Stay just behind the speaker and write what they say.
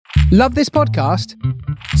Love this podcast?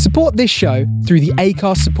 Support this show through the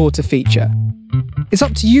Acast supporter feature. It's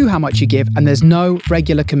up to you how much you give, and there's no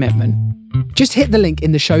regular commitment. Just hit the link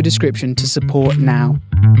in the show description to support now.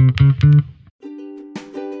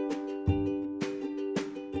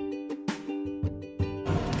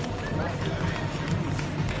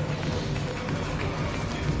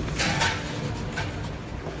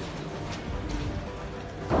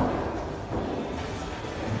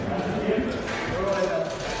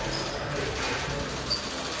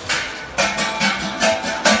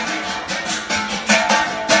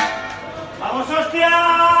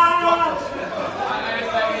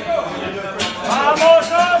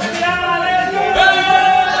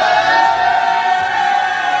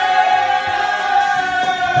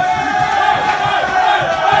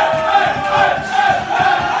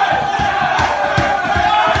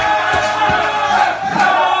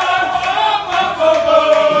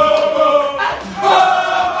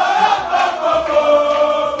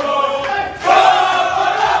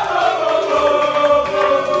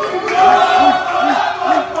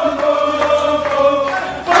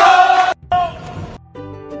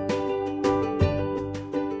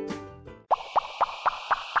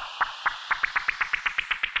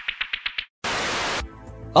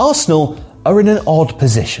 Arsenal are in an odd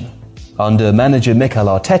position. Under manager Mikel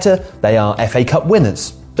Arteta, they are FA Cup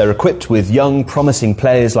winners. They're equipped with young, promising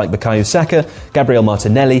players like Bukayo Saka, Gabriel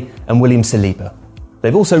Martinelli and William Saliba.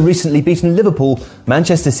 They've also recently beaten Liverpool,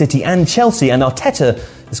 Manchester City and Chelsea, and Arteta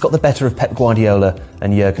has got the better of Pep Guardiola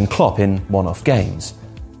and Jurgen Klopp in one-off games.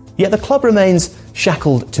 Yet the club remains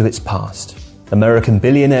shackled to its past. American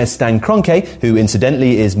billionaire Stan Kroenke, who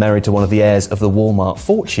incidentally is married to one of the heirs of the Walmart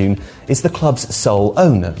fortune, is the club's sole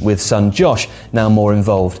owner, with son Josh now more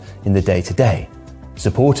involved in the day-to-day.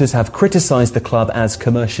 Supporters have criticised the club as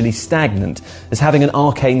commercially stagnant, as having an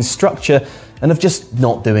arcane structure and of just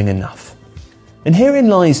not doing enough. And herein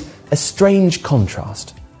lies a strange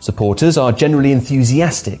contrast. Supporters are generally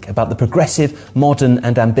enthusiastic about the progressive, modern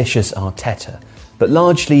and ambitious Arteta, but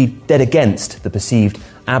largely dead against the perceived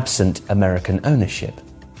absent American ownership.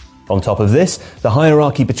 On top of this, the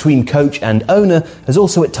hierarchy between coach and owner has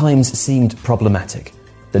also at times seemed problematic.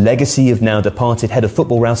 The legacy of now departed head of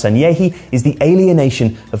football Raul Sanllehi is the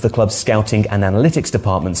alienation of the club's scouting and analytics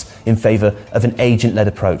departments in favour of an agent-led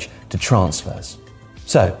approach to transfers.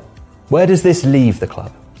 So, where does this leave the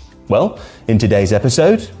club? Well, in today's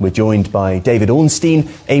episode, we're joined by David Ornstein,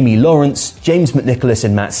 Amy Lawrence, James McNicholas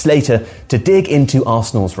and Matt Slater to dig into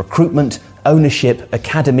Arsenal's recruitment, ownership,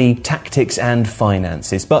 academy, tactics and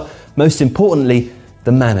finances. But most importantly,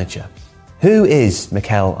 the manager. Who is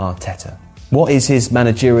Mikel Arteta? What is his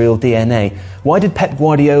managerial DNA? Why did Pep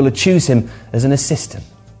Guardiola choose him as an assistant?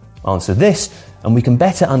 Answer this and we can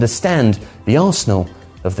better understand the Arsenal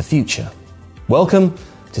of the future. Welcome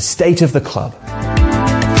to State of the Club.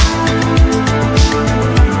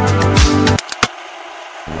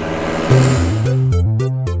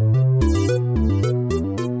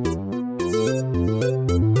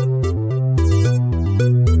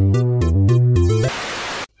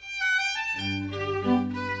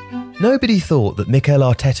 Nobody thought that Mikel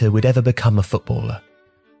Arteta would ever become a footballer.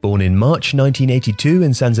 Born in March 1982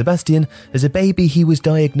 in San Sebastian, as a baby he was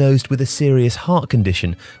diagnosed with a serious heart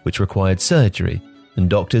condition which required surgery, and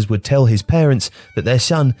doctors would tell his parents that their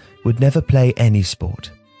son would never play any sport.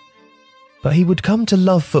 But he would come to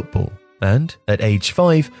love football, and at age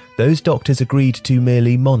 5, those doctors agreed to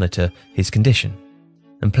merely monitor his condition.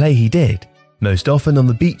 And play he did, most often on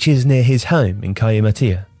the beaches near his home in Calle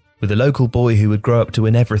Matia, with a local boy who would grow up to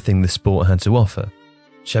win everything the sport had to offer.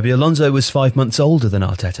 Xabi Alonso was 5 months older than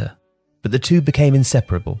Arteta, but the two became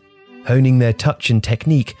inseparable, honing their touch and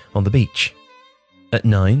technique on the beach. At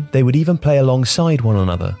 9, they would even play alongside one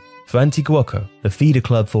another for Antiguoco, a feeder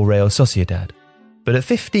club for Real Sociedad. But at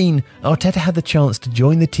 15, Arteta had the chance to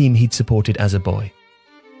join the team he'd supported as a boy.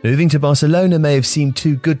 Moving to Barcelona may have seemed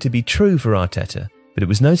too good to be true for Arteta, but it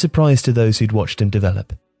was no surprise to those who'd watched him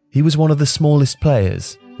develop. He was one of the smallest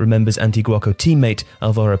players, remembers Antiguoco teammate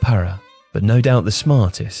Alvaro Parra, but no doubt the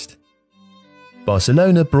smartest.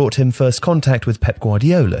 Barcelona brought him first contact with Pep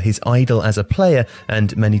Guardiola, his idol as a player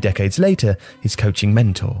and, many decades later, his coaching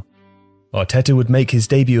mentor. Arteta would make his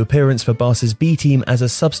debut appearance for Barca's B team as a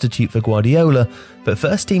substitute for Guardiola, but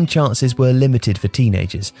first-team chances were limited for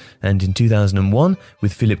teenagers, and in 2001,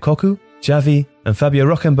 with Philippe Cocu, Xavi and Fabio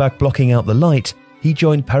Rockenbach blocking out the light, he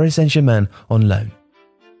joined Paris Saint-Germain on loan.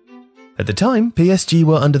 At the time, PSG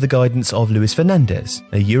were under the guidance of Luis Fernandez,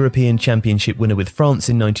 a European Championship winner with France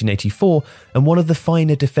in 1984 and one of the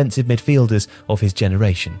finer defensive midfielders of his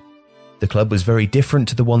generation. The club was very different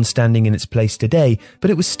to the one standing in its place today,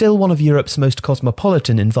 but it was still one of Europe's most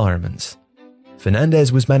cosmopolitan environments.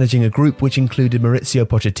 Fernandez was managing a group which included Maurizio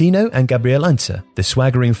Pochettino and Gabriel Heinze, the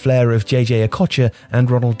swaggering flair of JJ Okocha and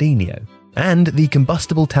Ronaldinho, and the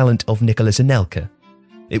combustible talent of Nicolas Anelka.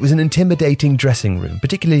 It was an intimidating dressing room,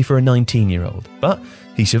 particularly for a 19-year-old, but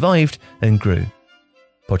he survived and grew.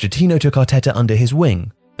 Pochettino took Arteta under his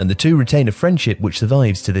wing, and the two retain a friendship which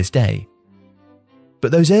survives to this day.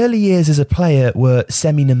 But those early years as a player were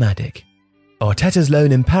semi-nomadic. Arteta's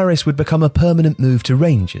loan in Paris would become a permanent move to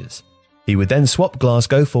Rangers. He would then swap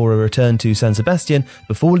Glasgow for a return to San Sebastian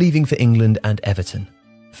before leaving for England and Everton.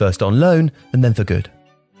 First on loan and then for good.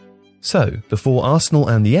 So, before Arsenal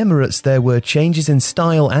and the Emirates, there were changes in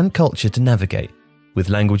style and culture to navigate, with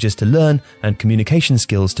languages to learn and communication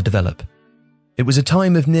skills to develop. It was a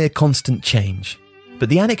time of near constant change. But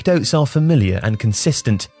the anecdotes are familiar and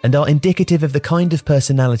consistent and are indicative of the kind of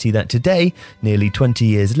personality that today, nearly 20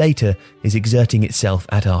 years later, is exerting itself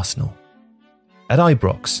at Arsenal. At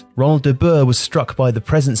Ibrox, Ronald de Boer was struck by the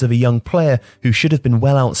presence of a young player who should have been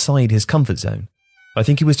well outside his comfort zone. I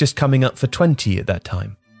think he was just coming up for 20 at that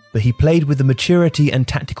time, but he played with the maturity and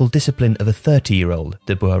tactical discipline of a 30-year-old,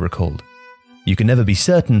 de Boer recalled. You can never be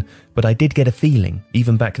certain, but I did get a feeling,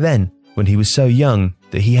 even back then, when he was so young,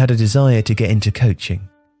 that he had a desire to get into coaching.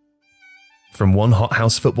 From one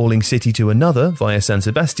hothouse footballing city to another via San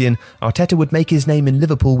Sebastian, Arteta would make his name in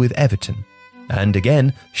Liverpool with Everton, and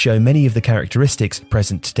again show many of the characteristics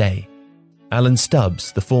present today. Alan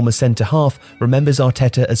Stubbs, the former centre-half, remembers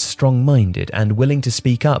Arteta as strong-minded and willing to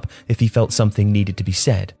speak up if he felt something needed to be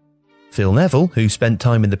said. Phil Neville, who spent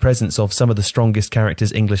time in the presence of some of the strongest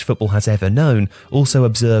characters English football has ever known, also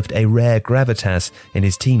observed a rare gravitas in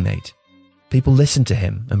his teammate. People listen to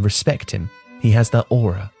him and respect him. He has that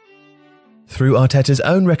aura. Through Arteta's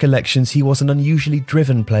own recollections, he was an unusually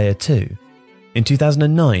driven player too. In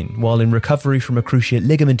 2009, while in recovery from a cruciate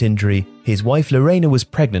ligament injury, his wife Lorena was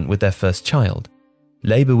pregnant with their first child.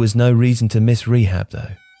 Labour was no reason to miss rehab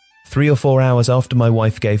though. 3 or 4 hours after my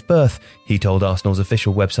wife gave birth, he told Arsenal's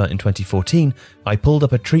official website in 2014, I pulled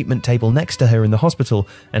up a treatment table next to her in the hospital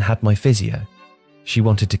and had my physio. She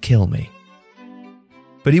wanted to kill me.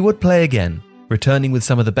 But he would play again, returning with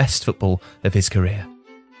some of the best football of his career.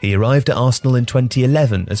 He arrived at Arsenal in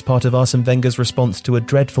 2011 as part of Arsene Wenger's response to a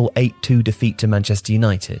dreadful 8-2 defeat to Manchester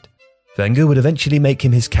United. Wenger would eventually make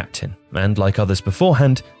him his captain, and like others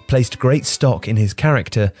beforehand, placed great stock in his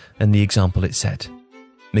character and the example it set.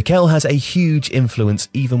 Mikel has a huge influence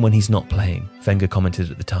even when he's not playing, Wenger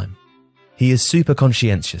commented at the time. He is super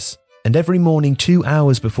conscientious, and every morning 2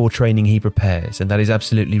 hours before training he prepares, and that is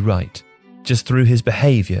absolutely right. Just through his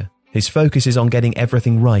behaviour, his focus is on getting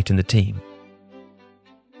everything right in the team.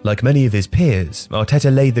 Like many of his peers,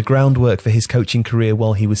 Arteta laid the groundwork for his coaching career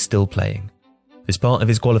while he was still playing. As part of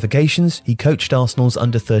his qualifications, he coached Arsenal's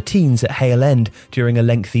under-13s at Hale End during a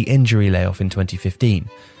lengthy injury layoff in 2015,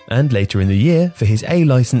 and later in the year, for his A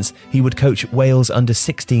licence, he would coach Wales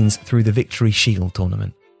under-16s through the Victory Shield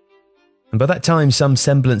tournament. And by that time, some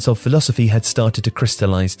semblance of philosophy had started to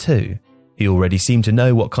crystallise too. He already seemed to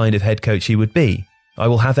know what kind of head coach he would be. I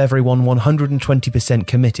will have everyone 120%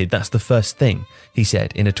 committed, that's the first thing, he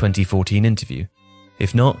said in a 2014 interview.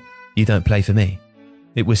 If not, you don't play for me.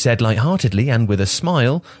 It was said lightheartedly and with a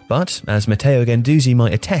smile, but, as Matteo Guendouzi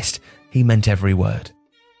might attest, he meant every word.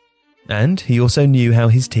 And he also knew how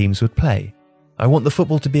his teams would play. I want the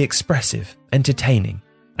football to be expressive, entertaining.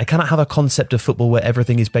 I cannot have a concept of football where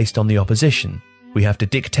everything is based on the opposition. We have to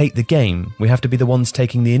dictate the game, we have to be the ones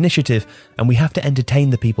taking the initiative, and we have to entertain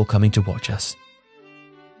the people coming to watch us.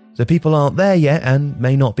 The people aren't there yet and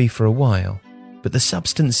may not be for a while, but the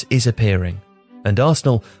substance is appearing, and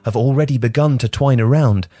Arsenal have already begun to twine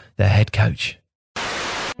around their head coach.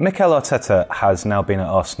 Mikel Arteta has now been at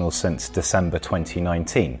Arsenal since December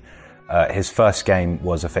 2019. His first game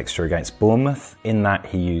was a fixture against Bournemouth. In that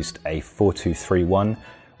he used a 4-2-3-1,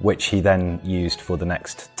 which he then used for the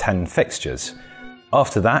next 10 fixtures.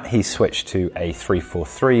 After that, he switched to a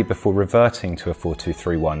 3-4-3 before reverting to a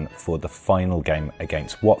 4-2-3-1 for the final game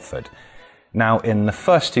against Watford. Now, in the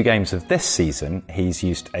first 2 games of this season, he's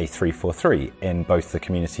used a 3-4-3 in both the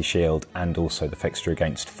Community Shield and also the fixture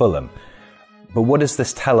against Fulham. But what does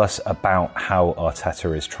this tell us about how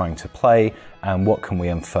Arteta is trying to play, and what can we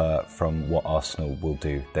infer from what Arsenal will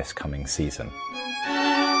do this coming season?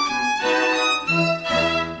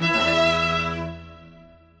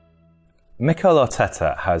 Mikel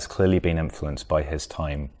Arteta has clearly been influenced by his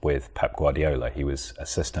time with Pep Guardiola. He was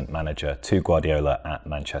assistant manager to Guardiola at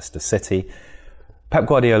Manchester City. Pep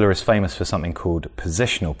Guardiola is famous for something called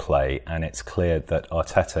positional play, and it's clear that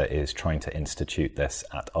Arteta is trying to institute this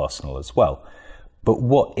at Arsenal as well. But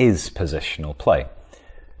what is positional play?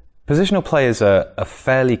 Positional play is a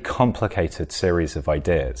fairly complicated series of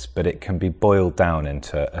ideas, but it can be boiled down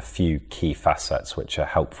into a few key facets which are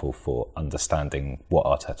helpful for understanding what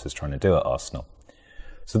Arteta is trying to do at Arsenal.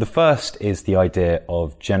 So the first is the idea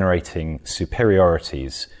of generating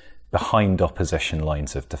superiorities behind opposition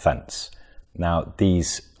lines of defence. Now,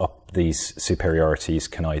 these superiorities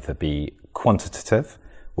can either be quantitative,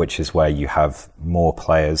 which is where you have more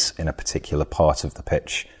players in a particular part of the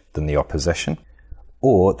pitch than the opposition,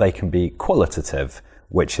 or they can be qualitative,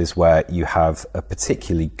 which is where you have a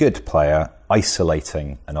particularly good player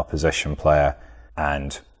isolating an opposition player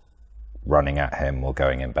and running at him or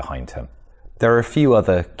going in behind him. There are a few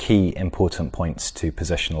other key important points to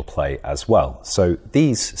positional play as well. So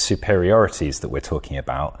these superiorities that we're talking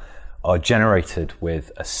about are generated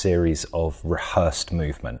with a series of rehearsed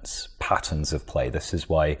movements, patterns of play. This is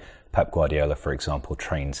why Pep Guardiola, for example,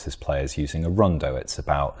 trains his players using a rondo. It's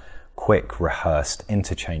about quick, rehearsed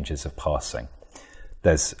interchanges of passing.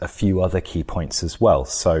 There's a few other key points as well.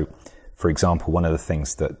 So, for example, one of the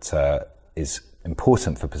things that is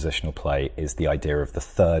important for positional play is the idea of the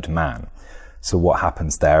third man. So what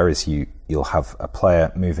happens there is you'll have a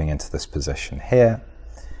player moving into this position here,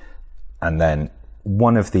 and then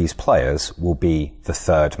one of these players will be the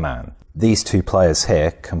third man. These two players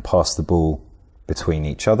here can pass the ball between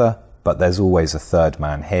each other, but there's always a third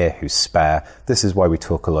man here who's spare. This is why we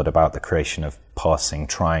talk a lot about the creation of passing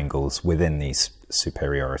triangles within these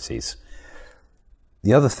superiorities.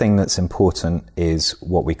 The other thing that's important is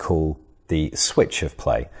what we call the switch of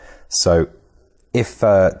play. So if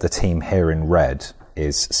the team here in red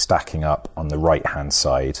is stacking up on the right-hand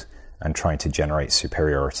side and trying to generate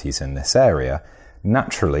superiorities in this area,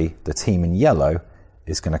 naturally, the team in yellow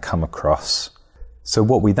is going to come across. So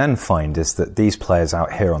what we then find is that these players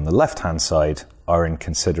out here on the left-hand side are in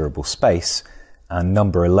considerable space, and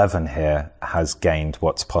number 11 here has gained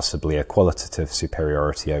what's possibly a qualitative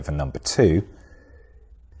superiority over number 2.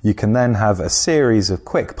 You can then have a series of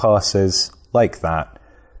quick passes like that,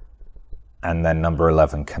 and then number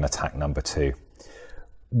 11 can attack number 2.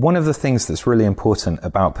 One of the things that's really important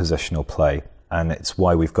about positional play, and it's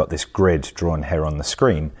why we've got this grid drawn here on the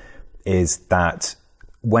screen, is that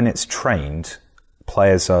when it's trained,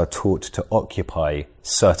 players are taught to occupy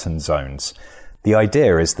certain zones. The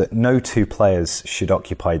idea is that no two players should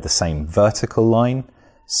occupy the same vertical line.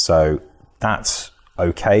 So that's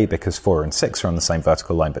okay because 4 and 6 are on the same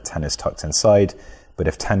vertical line, but 10 is tucked inside. But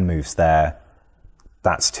if 10 moves there,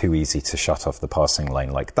 that's too easy to shut off the passing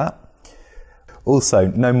lane like that. Also,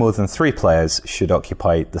 no more than 3 players should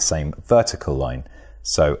occupy the same vertical line.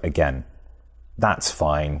 So again, that's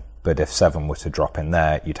fine, but if 7 were to drop in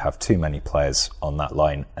there, you'd have too many players on that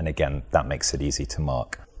line, and again, that makes it easy to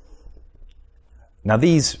mark. Now,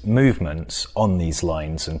 these movements on these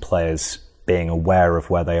lines and players being aware of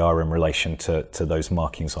where they are in relation to those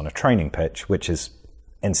markings on a training pitch, which is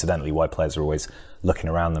incidentally why players are always looking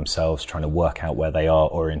around themselves, trying to work out where they are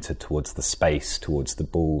oriented towards the space, towards the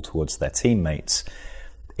ball, towards their teammates,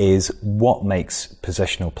 is what makes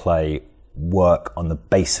positional play work on the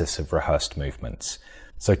basis of rehearsed movements.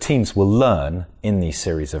 So teams will learn in these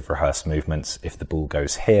series of rehearsed movements, if the ball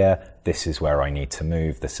goes here, this is where I need to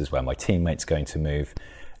move, this is where my teammate's going to move.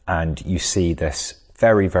 And you see this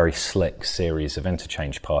very, very slick series of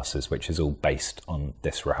interchange passes, which is all based on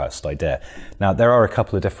this rehearsed idea. Now, there are a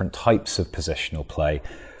couple of different types of positional play.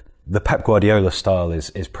 The Pep Guardiola style is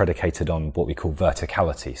predicated on what we call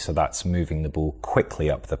verticality. So that's moving the ball quickly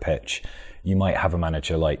up the pitch. You might have a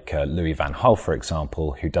manager like Louis van Gaal, for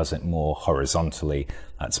example, who does it more horizontally.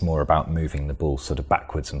 That's more about moving the ball sort of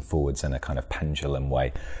backwards and forwards in a kind of pendulum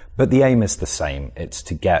way. But the aim is the same. It's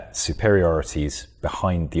to get superiorities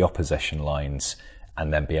behind the opposition lines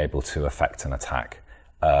and then be able to effect an attack.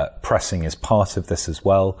 Pressing is part of this as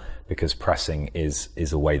well, because pressing is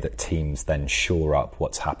a way that teams then shore up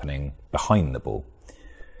what's happening behind the ball.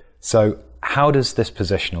 So how does this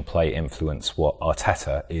positional play influence what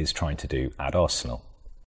Arteta is trying to do at Arsenal?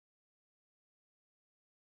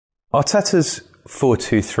 Arteta's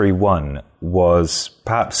 4-2-3-1 was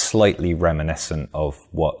perhaps slightly reminiscent of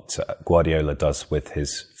what Guardiola does with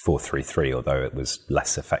his 4-3-3, although it was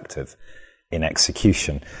less effective in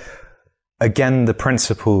execution. Again, the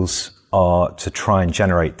principles are to try and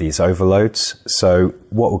generate these overloads. So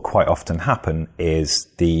what would quite often happen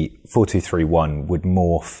is the 4-2-3-1 would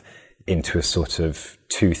morph into a sort of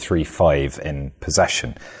 2-3-5 in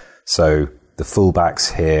possession. So the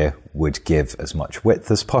fullbacks here would give as much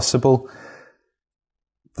width as possible.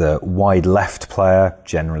 The wide left player,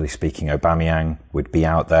 generally speaking Aubameyang, would be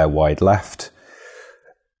out there wide left.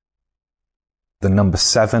 The number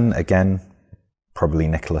 7, again, probably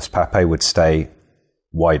Nicolas Pepe, would stay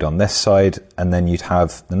wide on this side, and then you'd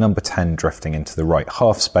have the number 10 drifting into the right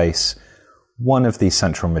half space. One of these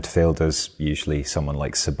central midfielders, usually someone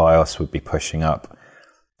like Ceballos, would be pushing up.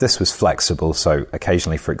 This was flexible, so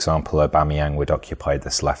occasionally, for example, Aubameyang would occupy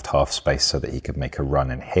this left half space so that he could make a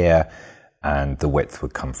run in here, and the width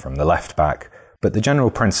would come from the left back. But the general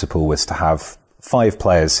principle was to have 5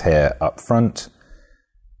 players here up front,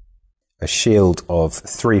 a shield of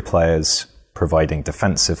 3 players providing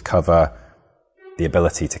defensive cover, the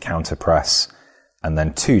ability to counter-press, and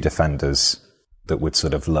then 2 defenders that would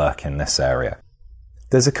sort of lurk in this area.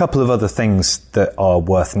 There's a couple of other things that are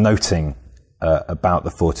worth noting about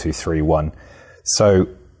the 4-2-3-1. So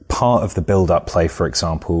part of the build-up play, for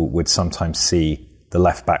example, would sometimes see the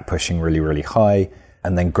left back pushing really, really high,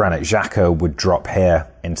 and then Granit Xhaka would drop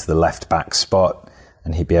here into the left back spot,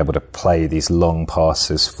 and he'd be able to play these long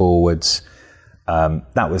passes forwards.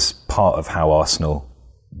 That was part of how Arsenal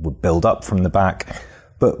would build up from the back.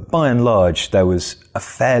 But by and large, there was a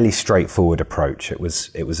fairly straightforward approach. It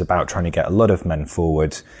was about trying to get a lot of men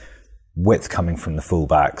forward, width coming from the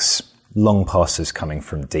fullbacks, long passes coming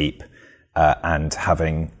from deep, and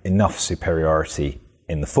having enough superiority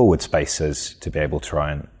in the forward spaces to be able to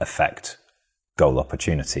try and affect goal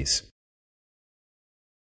opportunities.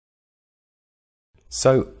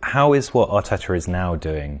 So how is what Arteta is now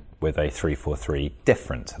doing with a 3-4-3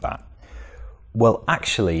 different to that? Well,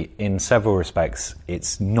 actually, in several respects,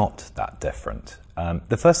 it's not that different.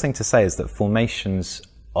 The first thing to say is that formations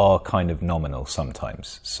are kind of nominal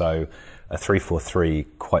sometimes. So a 3-4-3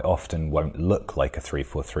 quite often won't look like a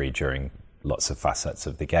 3-4-3 during lots of facets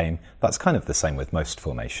of the game. That's kind of the same with most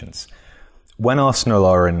formations. When Arsenal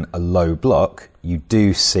are in a low block, you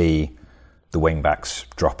do see the wing-backs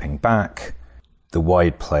dropping back, the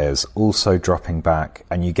wide players also dropping back,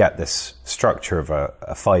 and you get this structure of a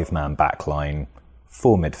 5-man back line,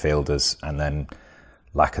 4 midfielders, and then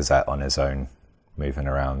Lacazette on his own, moving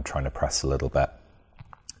around, trying to press a little bit.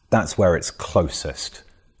 That's where it's closest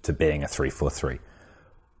to being a 3-4-3.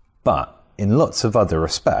 But in lots of other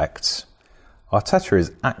respects, Arteta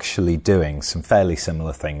is actually doing some fairly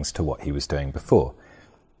similar things to what he was doing before.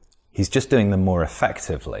 He's just doing them more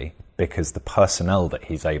effectively because the personnel that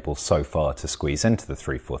he's able so far to squeeze into the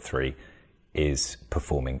 3-4-3 is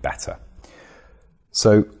performing better.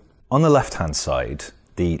 So on the left-hand side,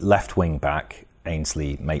 the left wing-back,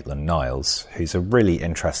 Ainsley Maitland-Niles, who's a really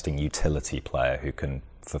interesting utility player who can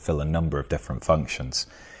fulfill a number of different functions,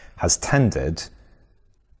 has tended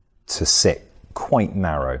to sit quite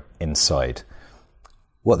narrow inside.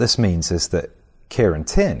 What this means is that Kieran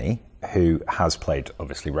Tierney, who has played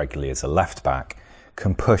obviously regularly as a left back,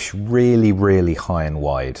 can push really, really high and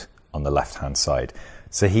wide on the left-hand side.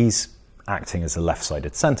 So he's acting as a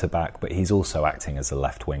left-sided centre-back, but he's also acting as a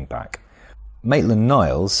left wing-back.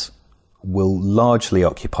 Maitland-Niles will largely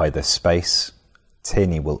occupy this space.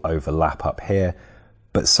 Tierney will overlap up here,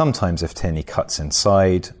 but sometimes if Tierney cuts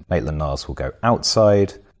inside, Maitland-Niles will go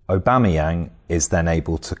outside. Aubameyang is then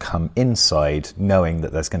able to come inside, knowing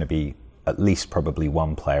that there's going to be at least probably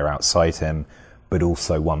one player outside him, but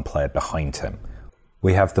also one player behind him.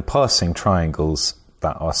 We have the passing triangles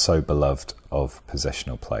that are so beloved of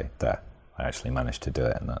positional play there. I actually managed to do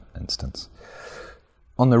it in that instance.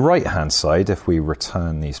 On the right-hand side, if we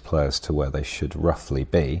return these players to where they should roughly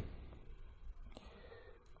be,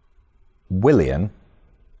 Willian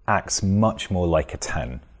acts much more like a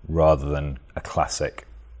 10 rather than a classic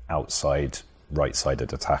outside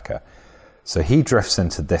right-sided attacker. So he drifts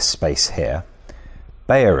into this space here.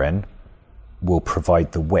 Bellerin will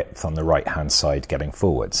provide the width on the right-hand side getting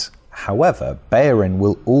forwards. However, Bellerin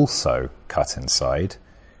will also cut inside,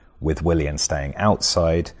 with Willian staying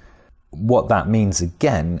outside. What that means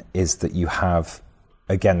again is that you have,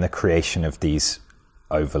 again, the creation of these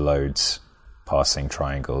overloads, passing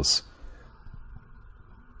triangles.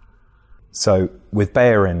 So with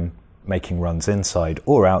Bellerin making runs inside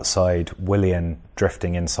or outside, Willian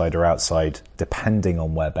drifting inside or outside, depending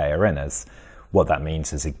on where Bellerin is, what that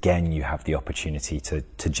means is, again, you have the opportunity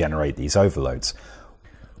to generate these overloads.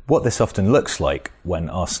 What this often looks like when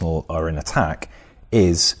Arsenal are in attack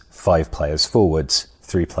is 5 players forwards,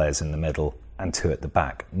 3 players in the middle, and 2 at the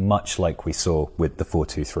back, much like we saw with the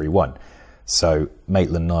 4-2-3-1. So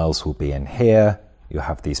Maitland-Niles will be in here, you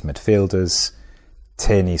have these midfielders,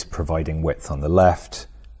 Tierney's providing width on the left,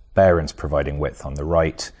 Bellerin's providing width on the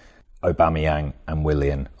right, Aubameyang and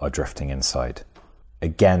Willian are drifting inside.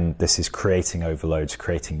 Again, this is creating overloads,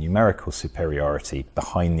 creating numerical superiority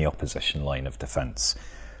behind the opposition line of defence.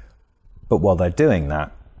 But while they're doing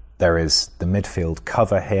that, there is the midfield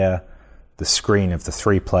cover here, the screen of the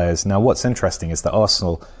three players. Now, what's interesting is that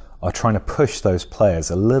Arsenal are trying to push those players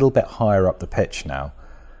a little bit higher up the pitch now.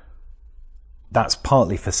 That's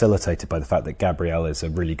partly facilitated by the fact that Gabriel is a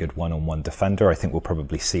really good one-on-one defender. I think we'll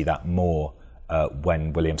probably see that more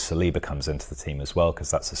when William Saliba comes into the team as well, because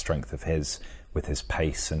that's a strength of his, with his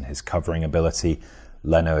pace and his covering ability.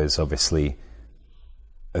 Leno is obviously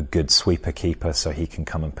a good sweeper keeper, so he can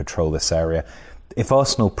come and patrol this area. If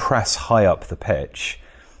Arsenal press high up the pitch,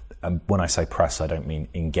 when I say press, I don't mean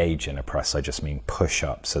engage in a press, I just mean push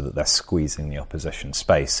up so that they're squeezing the opposition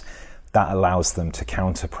space. That allows them to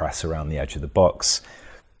counter-press around the edge of the box.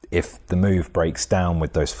 If the move breaks down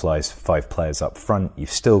with those five players up front, you've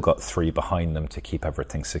still got three behind them to keep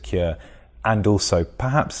everything secure. And also,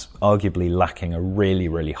 perhaps arguably lacking a really,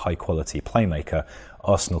 really high-quality playmaker,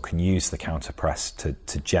 Arsenal can use the counter-press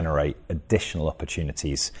to generate additional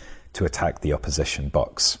opportunities to attack the opposition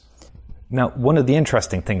box. Now, one of the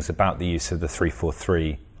interesting things about the use of the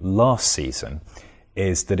 3-4-3 last season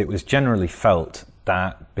is that it was generally felt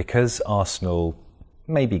that because Arsenal,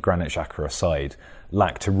 maybe Granit Xhaka aside,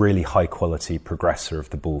 lacked a really high-quality progressor of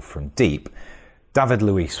the ball from deep, David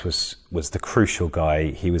Luiz was the crucial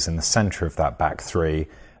guy. He was in the centre of that back three,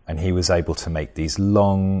 and he was able to make these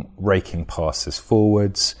long, raking passes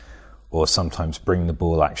forwards, or sometimes bring the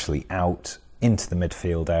ball actually out into the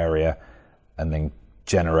midfield area, and then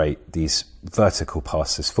generate these vertical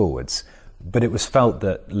passes forwards. But it was felt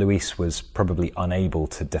that Luiz was probably unable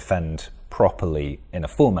to defend properly in a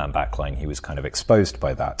four-man backline. He was kind of exposed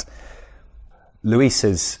by that. Luiz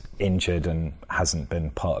is injured and hasn't been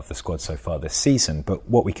part of the squad so far this season, but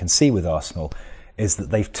what we can see with Arsenal is that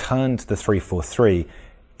they've turned the 3-4-3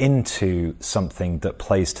 into something that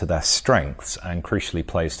plays to their strengths and crucially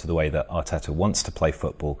plays to the way that Arteta wants to play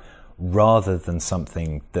football, rather than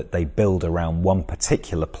something that they build around one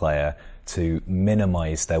particular player to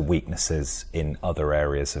minimise their weaknesses in other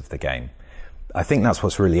areas of the game. I think that's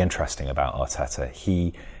what's really interesting about Arteta.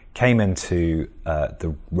 He came into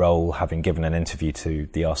the role having given an interview to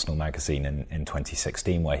the Arsenal magazine in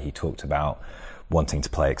 2016, where he talked about wanting to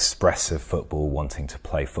play expressive football, wanting to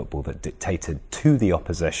play football that dictated to the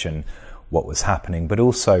opposition what was happening, but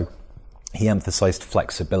also he emphasised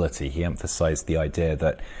flexibility. He emphasised the idea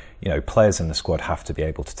that, you know, players in the squad have to be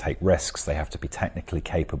able to take risks, they have to be technically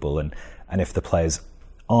capable, and if the players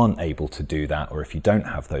aren't able to do that, or if you don't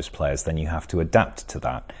have those players, then you have to adapt to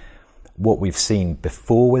that. What we've seen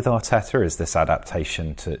before with Arteta is this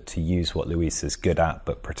adaptation to use what Luiz is good at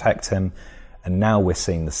but protect him, and now we're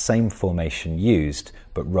seeing the same formation used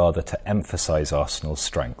but rather to emphasise Arsenal's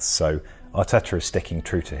strengths. So Arteta is sticking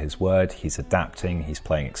true to his word, he's adapting, he's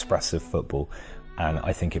playing expressive football, and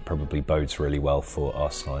I think it probably bodes really well for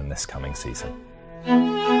Arsenal in this coming season.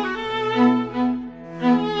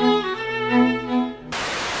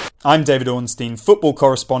 I'm David Ornstein, football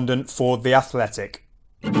correspondent for The Athletic.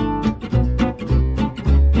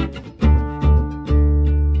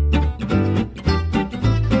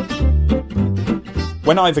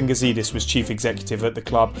 When Ivan Gazidis was chief executive at the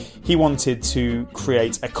club, he wanted to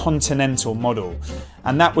create a continental model,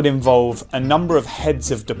 and that would involve a number of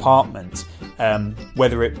heads of department,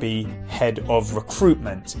 whether it be head of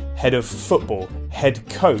recruitment, head of football, head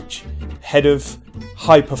coach, head of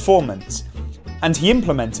high performance. And he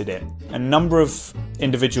implemented it. A number of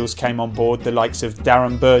individuals came on board, the likes of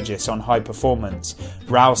Darren Burgess on high performance,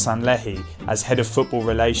 Raul Sanllehi as head of football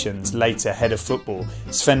relations, later head of football,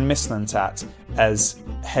 Sven Mislintat as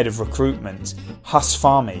head of recruitment, Huss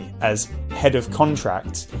Fahmy as head of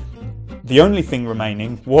contracts. The only thing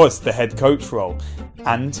remaining was the head coach role,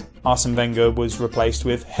 and Arsene Wenger was replaced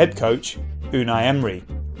with head coach Unai Emery.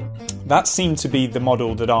 That seemed to be the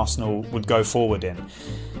model that Arsenal would go forward in.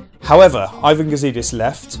 However, Ivan Gazidis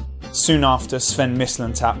left. Soon after, Sven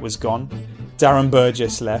Mislintat was gone. Darren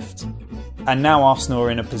Burgess left. And now Arsenal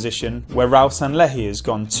are in a position where Raul Sanllehi has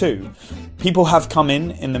gone too. People have come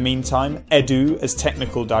in the meantime, Edu as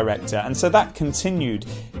technical director, and so that continued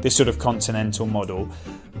this sort of continental model.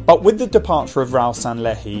 But with the departure of Raul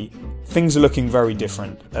Sanllehi, things are looking very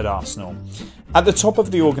different at Arsenal. At the top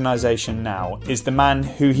of the organisation now is the man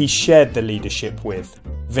who he shared the leadership with,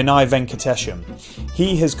 Vinay Venkatesham.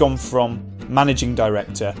 He has gone from managing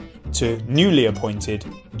director to newly appointed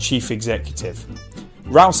chief executive.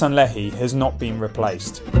 Raul Sanllehi has not been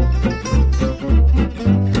replaced.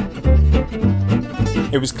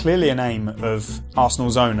 It was clearly an aim of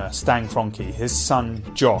Arsenal's owner, Stan Kroenke, his son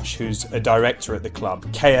Josh, who's a director at the club,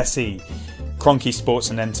 KSE, Kroenke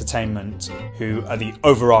Sports and Entertainment, who are the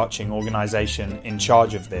overarching organisation in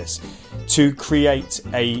charge of this, to create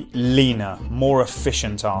a leaner, more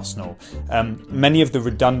efficient Arsenal. Many of the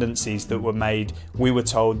redundancies that were made, we were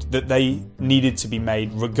told that they needed to be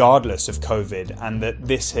made regardless of COVID, and that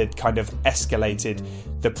this had kind of escalated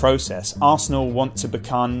the process. Arsenal want to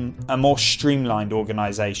become a more streamlined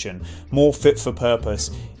organisation, more fit for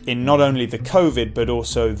purpose in not only the COVID but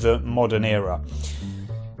also the modern era.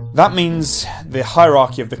 That means the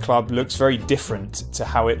hierarchy of the club looks very different to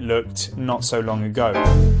how it looked not so long ago.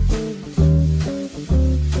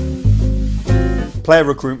 Player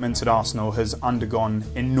recruitment at Arsenal has undergone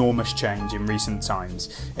enormous change in recent times.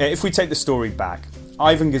 If we take the story back,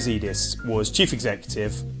 Ivan Gazidis was chief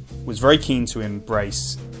executive, was very keen to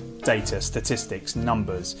embrace data, statistics,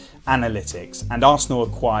 numbers, analytics, and Arsenal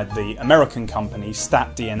acquired the American company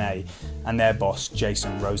StatDNA and their boss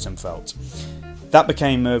Jason Rosenfeld. That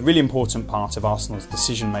became a really important part of Arsenal's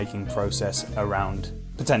decision-making process around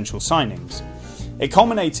potential signings. It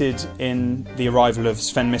culminated in the arrival of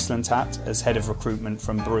Sven Mislintat as head of recruitment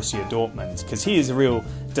from Borussia Dortmund, because he is a real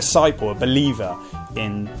disciple, a believer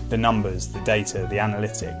in the numbers, the data, the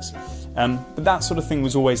analytics. But that sort of thing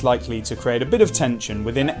was always likely to create a bit of tension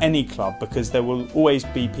within any club, because there will always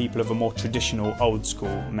be people of a more traditional,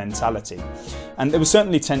 old-school mentality. And there was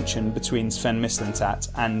certainly tension between Sven Mislintat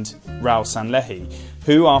and Raul Sanllehi,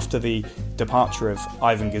 who, after the departure of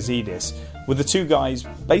Ivan Gazidis, were the two guys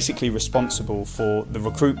basically responsible for the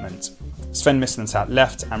recruitment. Sven Mislintat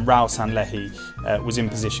left and Raul Sanllehi was in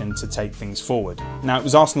position to take things forward. Now, it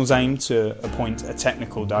was Arsenal's aim to appoint a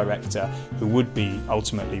technical director who would be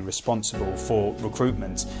ultimately responsible for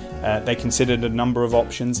recruitment. They considered a number of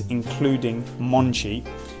options, including Monchi.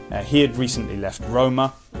 He had recently left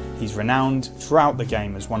Roma. He's renowned throughout the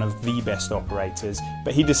game as one of the best operators,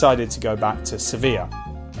 but he decided to go back to Sevilla.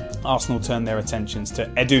 Arsenal turned their attentions to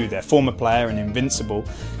Edu, their former player and invincible.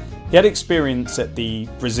 He had experience at the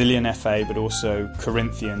Brazilian FA but also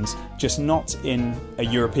Corinthians, just not in a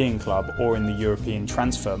European club or in the European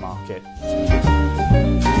transfer market.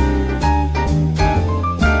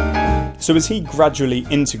 So as he gradually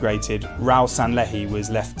integrated, Raul Sanllehi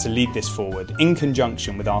was left to lead this forward in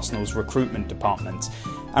conjunction with Arsenal's recruitment department.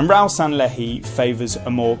 And Raul Sanllehi favours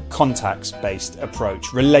a more contacts-based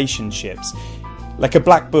approach, relationships, like a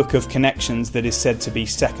black book of connections that is said to be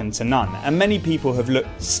second to none. And many people have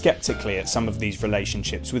looked sceptically at some of these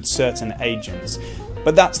relationships with certain agents,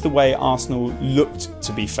 but that's the way Arsenal looked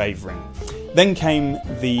to be favouring. Then came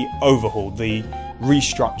the overhaul, the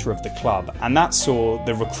restructure of the club, and that saw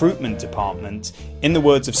the recruitment department, in the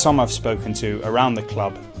words of some I've spoken to around the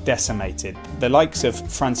club, decimated. The likes of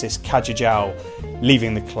Francis Cajajal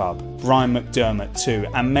leaving the club, Brian McDermott too,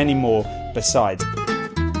 and many more besides.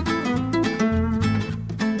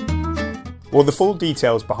 Well, the full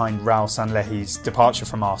details behind Raul Sanllehi's departure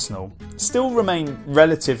from Arsenal still remain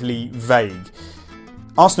relatively vague.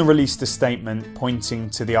 Arsenal released a statement pointing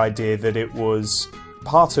to the idea that it was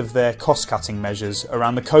part of their cost-cutting measures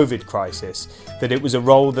around the COVID crisis, that it was a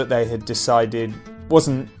role that they had decided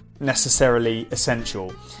wasn't necessarily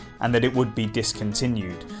essential and that it would be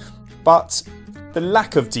discontinued. But the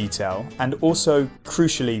lack of detail, and also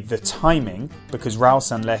crucially the timing, because Raul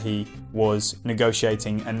Sanllehi was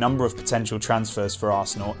negotiating a number of potential transfers for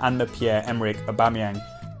Arsenal and the Pierre-Emerick Aubameyang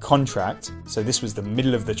contract, so this was the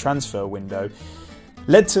middle of the transfer window,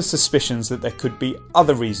 led to suspicions that there could be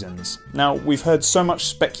other reasons. Now, we've heard so much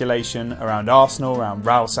speculation around Arsenal, around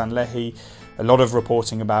Raul Sanllehi, a lot of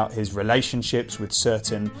reporting about his relationships with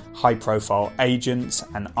certain high-profile agents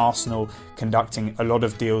and Arsenal conducting a lot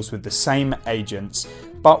of deals with the same agents,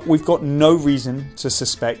 but we've got no reason to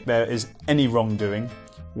suspect there is any wrongdoing.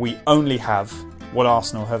 We only have what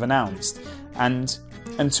Arsenal have announced, and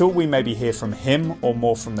until we maybe hear from him or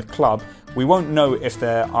more from the club, we won't know if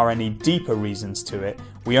there are any deeper reasons to it.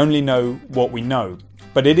 We only know what we know.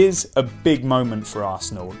 But it is a big moment for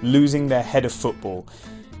Arsenal. Losing their head of football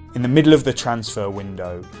in the middle of the transfer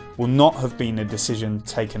window will not have been a decision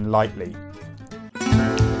taken lightly.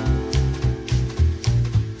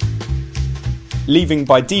 Leaving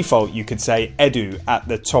by default, you could say, Edu at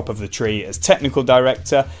the top of the tree as technical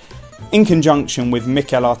director, in conjunction with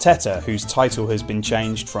Mikel Arteta, whose title has been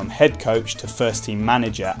changed from head coach to first team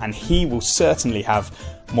manager, and he will certainly have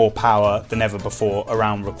more power than ever before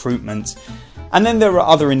around recruitment. And then there are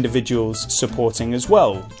other individuals supporting as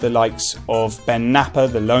well, the likes of Ben Napper,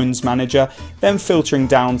 the loans manager, then filtering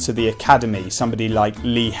down to the academy, somebody like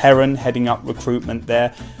Lee Heron heading up recruitment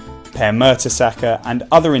there, Per Mertesacker and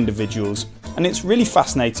other individuals. And it's really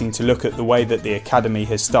fascinating to look at the way that the academy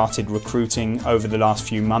has started recruiting over the last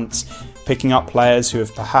few months, picking up players who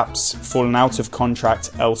have perhaps fallen out of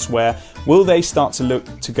contract elsewhere? Will they start to look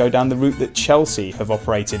to go down the route that Chelsea have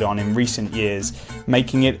operated on in recent years,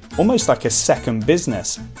 making it almost like a second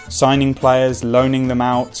business, signing players, loaning them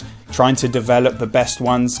out, trying to develop the best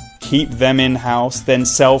ones, keep them in-house, then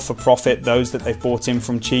sell for profit those that they've bought in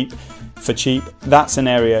for cheap? That's an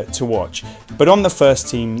area to watch. But on the first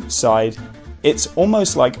team side, it's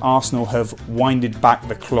almost like Arsenal have winded back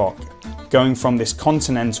the clock, going from this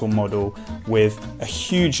continental model with a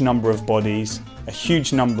huge number of bodies, a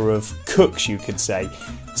huge number of cooks, you could say,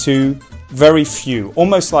 to very few,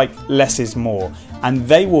 almost like less is more. And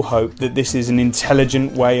they will hope that this is an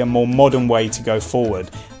intelligent way, a more modern way to go forward,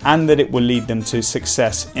 and that it will lead them to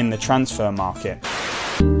success in the transfer market.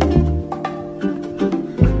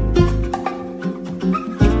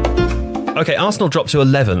 Okay, Arsenal dropped to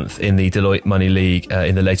 11th in the Deloitte Money League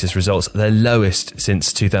in the latest results, their lowest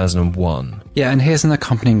since 2001. Yeah, and here's an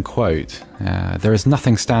accompanying quote. There is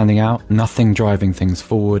nothing standing out, nothing driving things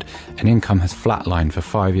forward, and income has flatlined for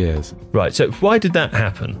 5 years. Right, so why did that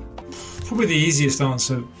happen? Probably the easiest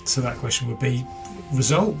answer to that question would be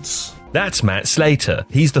results. That's Matt Slater.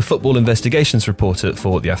 He's the football investigations reporter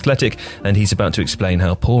for The Athletic, and he's about to explain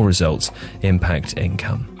how poor results impact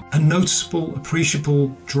income. A noticeable,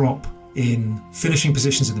 appreciable drop in finishing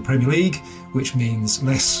positions in the Premier League, which means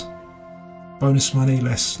less bonus money,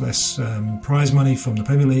 less prize money from the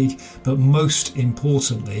Premier League, but most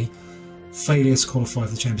importantly, failure to qualify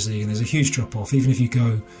for the Champions League. And there's a huge drop-off, even if you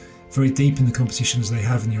go very deep in the competition as they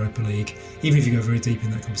have in the Europa League. Even if you go very deep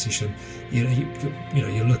in that competition,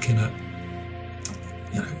 you're looking at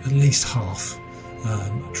at least half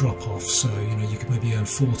drop-off. So you could maybe earn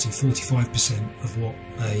 45% of what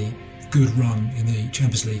a good run in the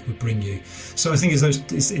Champions League would bring you. So I think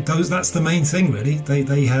that's the main thing, really.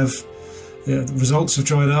 They have the results have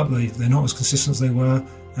dried up. They're not as consistent as they were,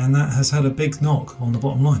 and that has had a big knock on the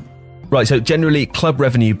bottom line. Right, so generally club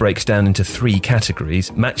revenue breaks down into three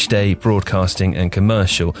categories: matchday, broadcasting and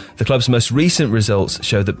commercial. The club's most recent results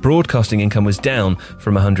show that broadcasting income was down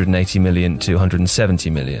from 180 million to 170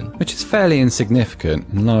 million. Which is fairly insignificant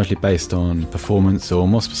and largely based on performance, or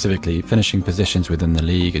more specifically, finishing positions within the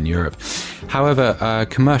league and Europe. However,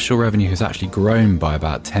 commercial revenue has actually grown by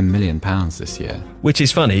about £10 million this year. Which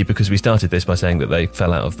is funny, because we started this by saying that they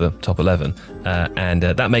fell out of the top 11, and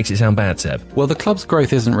that makes it sound bad, Seb. Well, the club's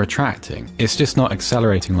growth isn't retracting. It's just not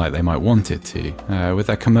accelerating like they might want it to. With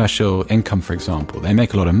their commercial income, for example, they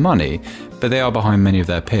make a lot of money, but they are behind many of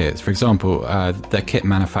their peers. For example, their kit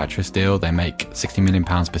manufacturers deal, they make £60 million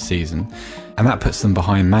per season, and that puts them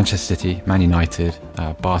behind Manchester City, Man United,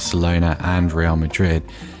 Barcelona and Real Madrid.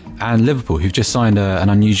 And Liverpool, who've just signed an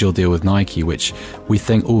unusual deal with Nike, which we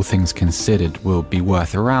think, all things considered, will be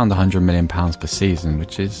worth around £100 million per season,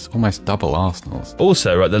 which is almost double Arsenal's.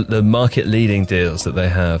 Also, right, the market-leading deals that they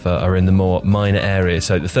have are in the more minor areas.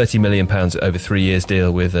 So the £30 million over 3 years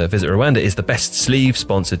deal with Visit Rwanda is the best sleeve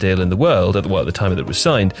sponsor deal in the world at the time that it was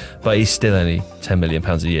signed, but he's still only £10 million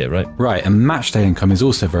a year, right? Right, and matchday income is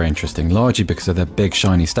also very interesting, largely because of their big,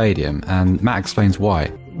 shiny stadium, and Matt explains why.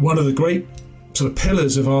 One of the great sort of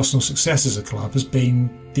pillars of Arsenal's success as a club has been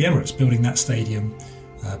the Emirates, building that stadium,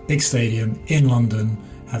 big stadium in London,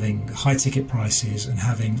 having high ticket prices and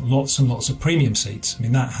having lots and lots of premium seats. I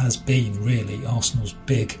mean, that has been really Arsenal's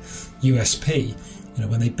big USP.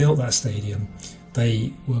 When they built that stadium,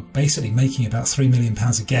 they were basically making about £3 million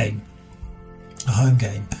a game, a home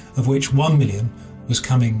game, of which £1 million was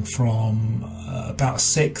coming from about a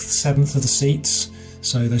sixth, seventh of the seats.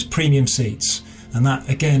 So those premium seats. And that,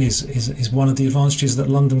 again, is one of the advantages that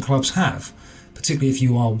London clubs have, particularly if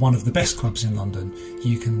you are one of the best clubs in London.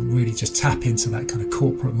 You can really just tap into that kind of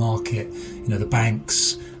corporate market. The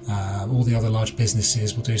banks, all the other large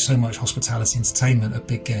businesses will do so much hospitality entertainment at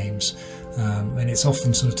big games. And it's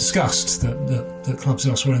often sort of discussed that clubs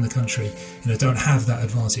elsewhere in the country don't have that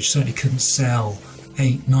advantage, certainly couldn't sell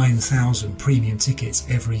 8,000-9,000 premium tickets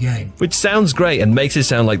every game. Which sounds great and makes it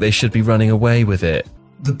sound like they should be running away with it.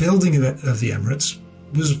 The building of the Emirates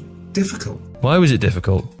was difficult. Why was it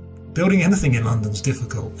difficult? Building anything in London's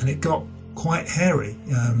difficult, and it got quite hairy.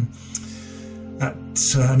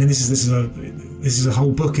 This is a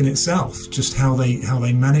whole book in itself. Just how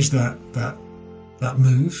they managed that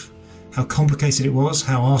move, how complicated it was,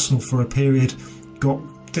 how Arsenal for a period got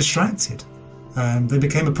distracted. They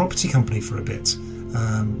became a property company for a bit.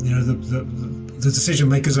 The decision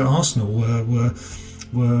makers at Arsenal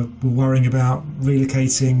were worrying about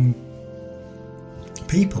relocating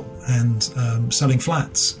people and selling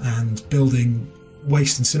flats and building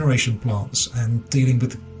waste incineration plants and dealing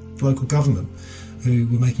with the local government. who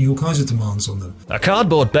were making all kinds of demands on them. A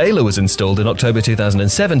cardboard baler was installed in October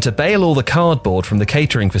 2007 to bale all the cardboard from the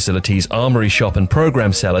catering facilities, armoury shop and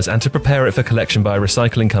programme sellers, and to prepare it for collection by a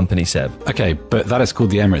recycling company, Seb. Okay, but that it's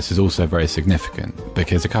called the Emirates is also very significant,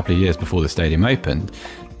 because a couple of years before the stadium opened,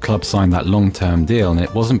 clubs signed that long-term deal and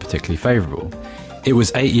it wasn't particularly favourable. It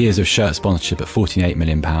was 8 years of shirt sponsorship at £48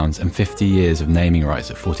 million and 50 years of naming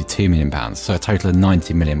rights at £42 million, so a total of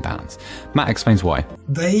 £90 million. Matt explains why.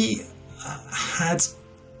 They had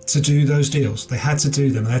to do those deals. They had to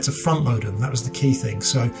do them. They had to front load them. That was the key thing.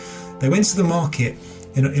 So they went to the market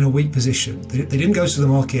in a weak position. They didn't go to the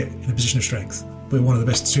market in a position of strength. We're one of the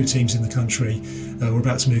best 2 teams in the country. We're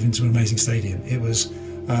about to move into an amazing stadium. It was,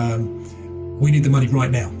 we need the money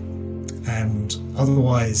right now. And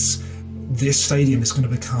otherwise, this stadium is going to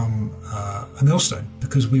become a millstone,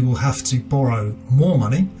 because we will have to borrow more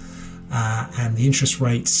money and the interest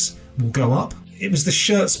rates will go up. It was the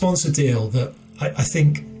shirt sponsor deal that I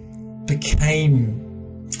think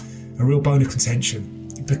became a real bone of contention,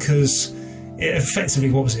 because it effectively,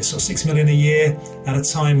 what was it, sort of $6 million a year at a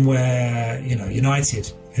time where,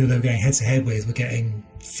 United, who they were going head to head with, were getting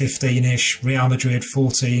 15-ish, Real Madrid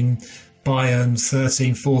 14, Bayern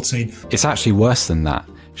 13, 14. It's actually worse than that.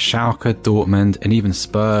 Schalke, Dortmund and even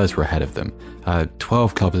Spurs were ahead of them.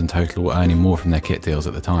 12 clubs in total were earning more from their kit deals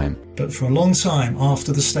at the time. But for a long time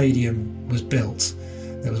after the stadium was built,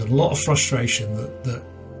 there was a lot of frustration that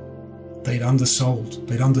they'd undersold.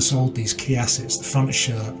 They'd undersold these key assets, the front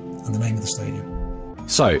shirt and the name of the stadium.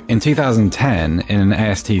 So, in 2010, in an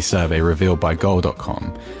AST survey revealed by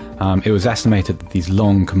Goal.com, it was estimated that these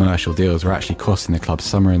long commercial deals were actually costing the club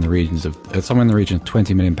somewhere in the region of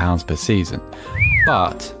 £20 million per season.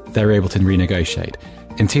 But they were able to renegotiate.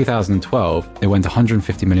 In 2012, it went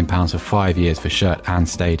 £150 million for 5 years for shirt and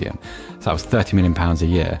stadium. So that was £30 million a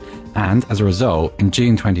year. And as a result, in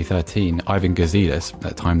June 2013, Ivan Gazidis, at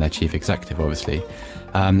the time their chief executive obviously,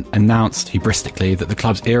 announced hubristically that the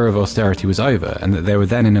club's era of austerity was over and that they were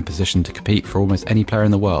then in a position to compete for almost any player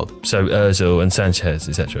in the world. So Ozil and Sanchez,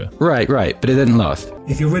 etc. Right, but it didn't last.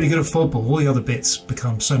 If you're really good at football, all the other bits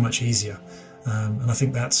become so much easier. And I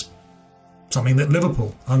think that's something that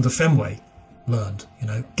Liverpool under Fenway learned,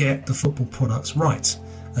 get the football products right.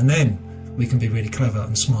 And then we can be really clever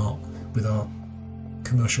and smart with our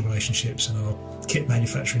commercial relationships and our kit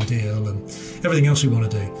manufacturing deal and everything else we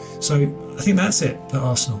want to do. So I think that's it at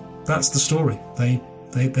Arsenal. That's the story. They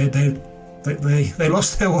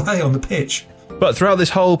lost their way on the pitch. But throughout this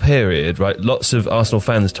whole period, right, lots of Arsenal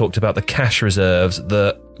fans talked about the cash reserves,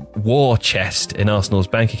 the war chest in Arsenal's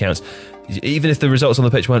bank accounts. Even if the results on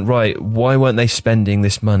the pitch weren't right, why weren't they spending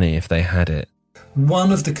this money if they had it?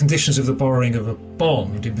 One of the conditions of the borrowing of a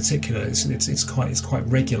bond, in particular, it's quite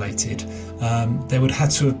regulated. There would have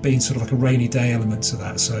to have been sort of like a rainy day element to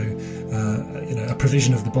that. So, a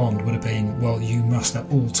provision of the bond would have been, well, you must at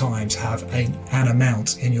all times have an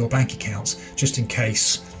amount in your bank account just in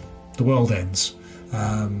case the world ends,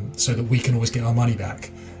 so that we can always get our money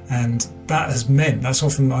back. And that has meant, that's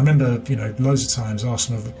often, I remember, loads of times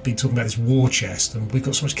Arsenal have been talking about this war chest and we've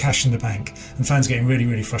got so much cash in the bank and fans getting really,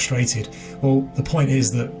 really frustrated. Well, the point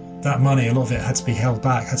is that money, a lot of it had to be held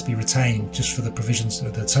back, had to be retained just for the provisions,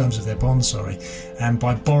 the terms of their bond, And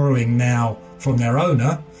by borrowing now from their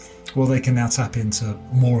owner, well, they can now tap into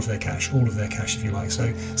more of their cash, all of their cash, if you like.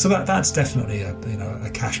 So that's definitely a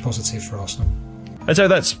cash positive for Arsenal. And so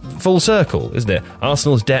that's full circle, isn't it?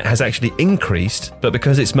 Arsenal's debt has actually increased, but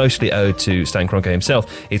because it's mostly owed to Stan Kroenke himself,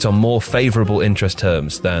 it's on more favourable interest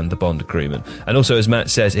terms than the bond agreement. And also, as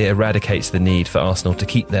Matt says, it eradicates the need for Arsenal to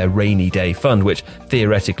keep their rainy day fund, which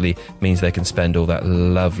theoretically means they can spend all that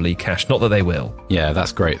lovely cash. Not that they will. Yeah,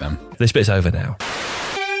 that's great then. This bit's over now.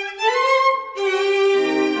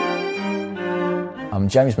 I'm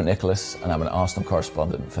James McNicholas and I'm an Arsenal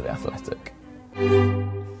correspondent for The Athletic.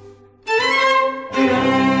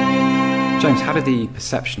 James, how did the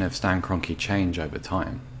perception of Stan Kroenke change over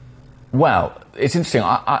time? Well, it's interesting.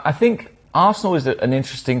 I think Arsenal is an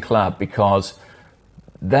interesting club because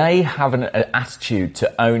they have an attitude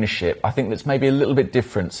to ownership, I think, that's maybe a little bit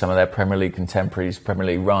different to some of their Premier League contemporaries, Premier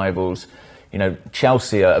League rivals.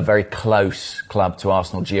 Chelsea are a very close club to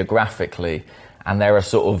Arsenal geographically, and there are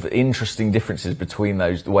sort of interesting differences between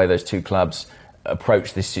the way those two clubs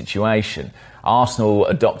approach this situation. Arsenal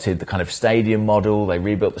adopted the kind of stadium model. They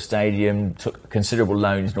rebuilt the stadium, took considerable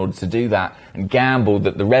loans in order to do that, and gambled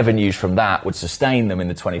that the revenues from that would sustain them in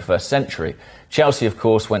the 21st century. Chelsea, of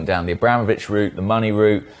course, went down the Abramovich route, the money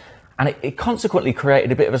route, and it consequently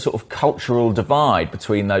created a bit of a sort of cultural divide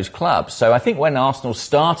between those clubs. So I think when Arsenal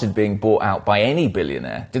started being bought out by any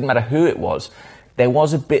billionaire, didn't matter who it was, there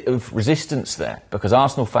was a bit of resistance there because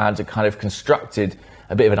Arsenal fans had kind of constructed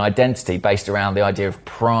a bit of an identity based around the idea of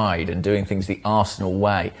pride and doing things the Arsenal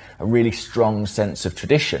way, a really strong sense of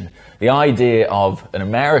tradition. The idea of an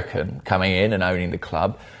American coming in and owning the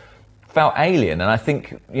club felt alien, and I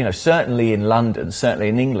think, you know, certainly in London, certainly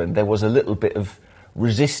in England, there was a little bit of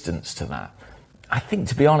resistance to that. I think,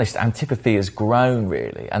 to be honest, antipathy has grown,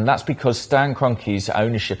 really, and that's because Stan Kroenke's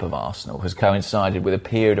ownership of Arsenal has coincided with a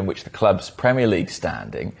period in which the club's Premier League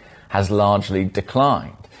standing has largely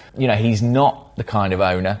declined. You know, he's not the kind of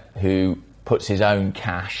owner who puts his own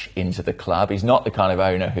cash into the club. He's not the kind of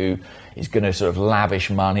owner who is going to sort of lavish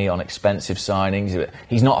money on expensive signings.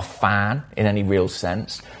 He's not a fan in any real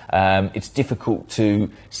sense. It's difficult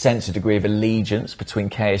to sense a degree of allegiance between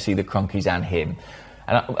KSE, the Kroenkes and him.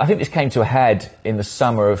 And I think this came to a head in the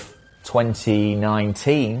summer of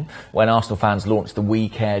 2019 when Arsenal fans launched the We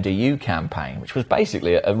Care Do You campaign, which was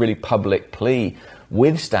basically a really public plea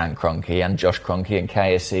with Stan Kroenke and Josh Kroenke and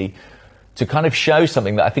KSE to kind of show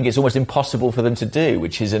something that I think it's almost impossible for them to do,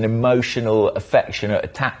 which is an emotional,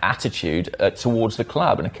 affectionate attitude towards the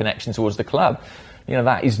club and a connection towards the club. You know,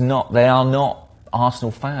 that is not, they are not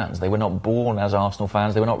Arsenal fans. They were not born as Arsenal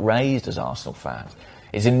fans. They were not raised as Arsenal fans.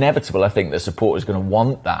 It's inevitable, I think, that supporters are going to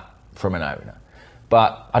want that from an owner.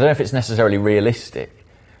 But I don't know if it's necessarily realistic.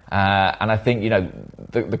 And I think, you know,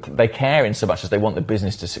 they care in so much as they want the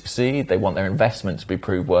business to succeed. They want their investment to be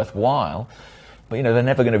proved worthwhile. But, you know, they're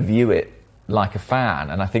never going to view it like a fan.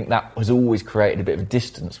 And I think that has always created a bit of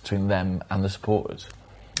distance between them and the supporters.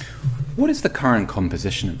 What is the current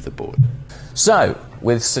composition of the board? So,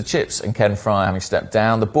 with Sir Chips and Ken Fry having stepped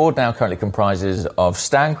down, the board now currently comprises of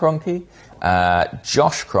Stan Kroenke,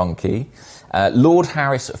 Josh Kroenke, Lord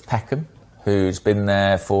Harris of Peckham, who's been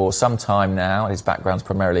there for some time now. His background's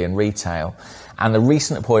primarily in retail. And the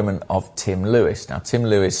recent appointment of Tim Lewis. Now, Tim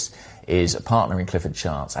Lewis is a partner in Clifford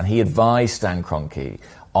Chance, and he advised Stan Kroenke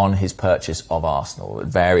on his purchase of Arsenal at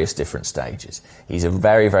various different stages. He's a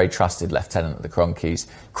very, very trusted lieutenant of the Kroenkes.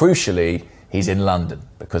 Crucially, he's in London,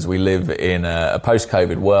 because we live in a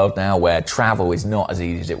post-COVID world now where travel is not as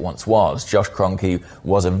easy as it once was. Josh Kroenke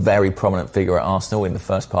was a very prominent figure at Arsenal in the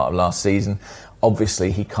first part of last season.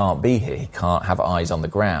 Obviously, he can't be here. He can't have eyes on the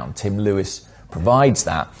ground. Tim Lewis provides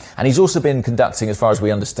that. And he's also been conducting, as far as we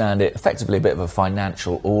understand it, effectively a bit of a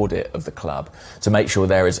financial audit of the club to make sure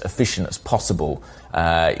they're as efficient as possible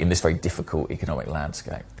in this very difficult economic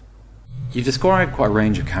landscape. You've described quite a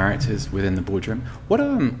range of characters within the boardroom. What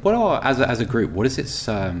are as a group, what is its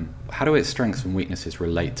how do its strengths and weaknesses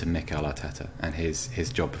relate to Mikel Arteta and his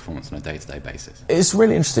job performance on a day-to-day basis? It's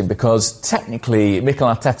really interesting because technically Mikel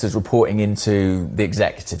Arteta is reporting into the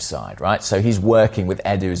executive side, right? So he's working with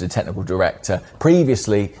Edu as a technical director.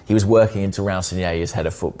 Previously, he was working into Raul Sanllehi as head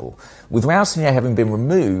of football. With Raul Sanllehi having been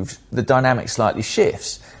removed, the dynamic slightly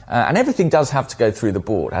shifts. And everything does have to go through the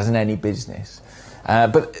board, as in any business.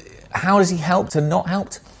 But how has he helped and not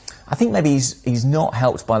helped? I think maybe he's not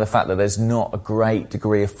helped by the fact that there's not a great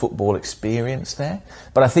degree of football experience there.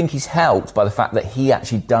 But I think he's helped by the fact that he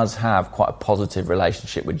actually does have quite a positive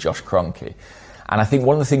relationship with Josh Kroenke. And I think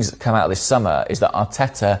one of the things that come out this summer is that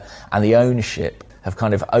Arteta and the ownership have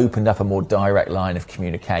kind of opened up a more direct line of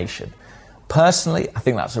communication. Personally, I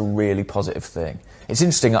think that's a really positive thing. It's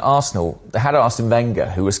interesting, at Arsenal, they had Arsene Wenger,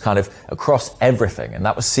 who was kind of across everything, and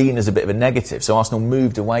that was seen as a bit of a negative. So Arsenal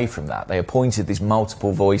moved away from that. They appointed these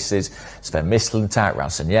multiple voices, Sven Mislintat, Raul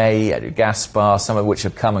Sanllehi, Edu Gaspar, some of which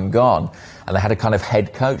have come and gone, and they had a kind of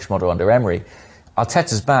head coach model under Emery.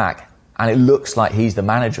 Arteta's back, and it looks like he's the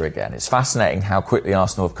manager again. It's fascinating how quickly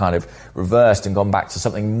Arsenal have kind of reversed and gone back to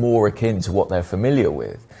something more akin to what they're familiar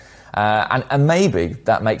with. And maybe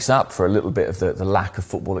that makes up for a little bit of the lack of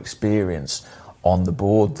football experience on the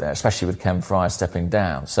board there, especially with Ken Fry stepping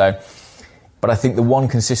down. But I think the one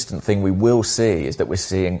consistent thing we will see is that we're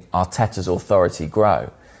seeing Arteta's authority grow,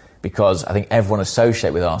 because I think everyone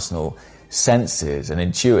associated with Arsenal senses and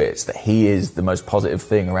intuits that he is the most positive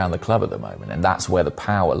thing around the club at the moment, and that's where the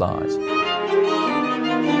power lies.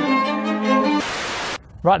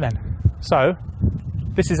 Right then, so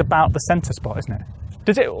this is about the centre spot, isn't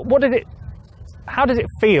it? How does it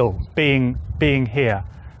feel being here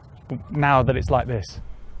now that it's like this?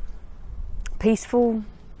 Peaceful,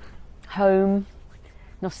 home,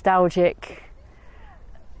 nostalgic,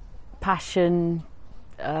 passion,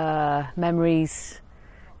 memories,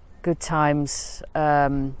 good times,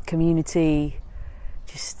 community,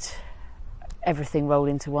 just everything rolled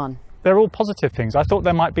into one. They're all positive things. I thought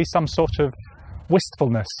there might be some sort of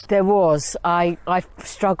wistfulness. There was. I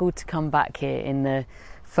struggled to come back here in the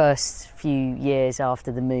first few years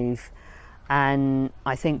after the move. And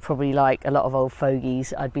I think probably like a lot of old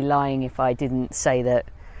fogies, I'd be lying if I didn't say that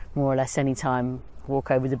more or less any time I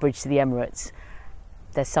walk over the bridge to the Emirates,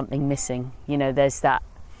 there's something missing. You know, there's that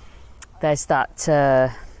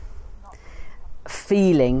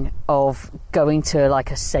feeling of going to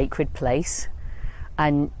like a sacred place.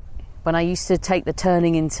 And when I used to take the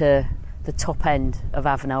turning into the top end of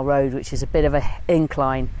Avenel Road, which is a bit of an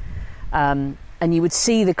incline, and you would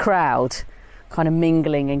see the crowd kind of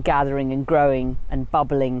mingling and gathering and growing and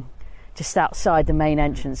bubbling just outside the main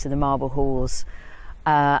entrance of the Marble Halls,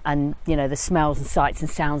 and you know, the smells and sights and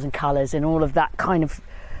sounds and colours and all of that kind of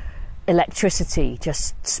electricity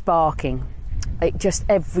just sparking, it just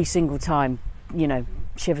every single time, you know,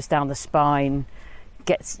 shivers down the spine,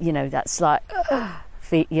 gets, you know, that's like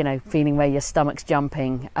feeling where your stomach's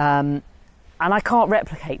jumping, and I can't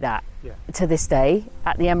replicate that to this day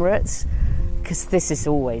at the Emirates, because this is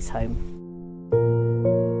always home.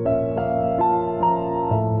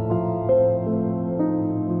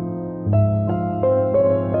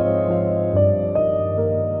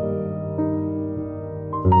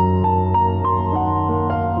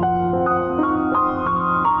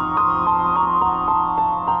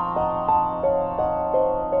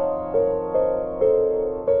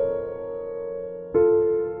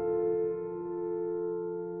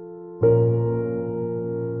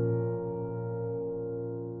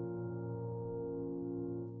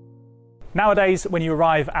 Nowadays, when you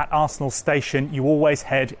arrive at Arsenal Station, you always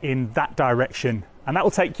head in that direction, and that will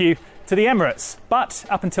take you to the Emirates. But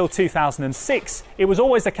up until 2006, it was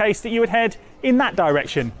always the case that you would head in that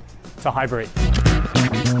direction to Highbury.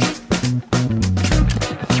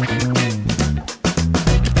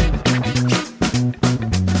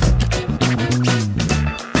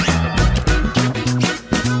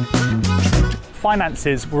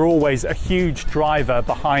 Finances were always a huge driver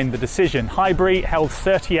behind the decision. Highbury held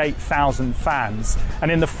 38,000 fans,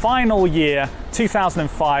 and in the final year,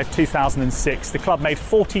 2005-2006, the club made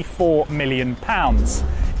 £44 million.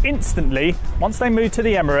 Instantly, once they moved to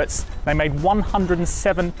the Emirates, they made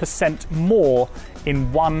 107% more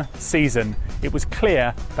in one season. It was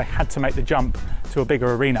clear they had to make the jump to a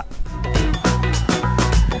bigger arena.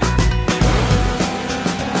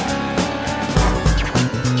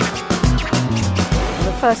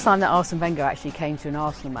 The first time that Arsene Wenger actually came to an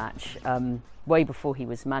Arsenal match, way before he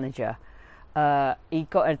was manager, he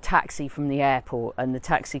got a taxi from the airport, and the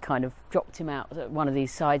taxi kind of dropped him out at one of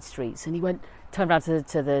these side streets, and he turned around to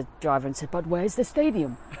the driver and said, "But where's the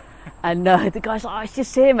stadium?" And the guy's like, "Oh, it's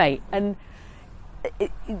just here, mate." And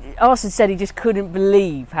Arsene said he just couldn't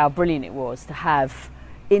believe how brilliant it was to have,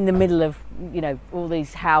 in the middle of, you know, all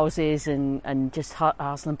these houses and just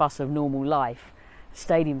hustle and bustle of normal life,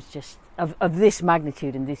 stadiums just of this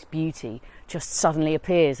magnitude and this beauty just suddenly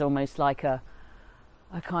appears almost like a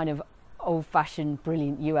kind of old-fashioned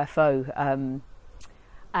brilliant UFO,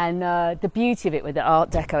 and the beauty of it with the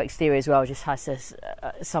Art Deco exterior as well just has this,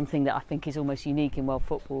 something that I think is almost unique in world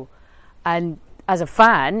football. And as a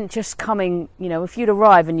fan, just coming, you know, if you'd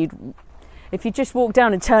arrive and if you just walk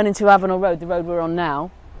down and turn into Avenel Road, the road we're on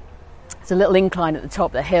now, it's a little incline at the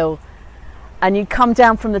top of the hill, and you'd come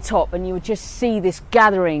down from the top and you would just see this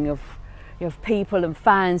gathering of people and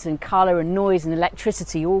fans and colour and noise and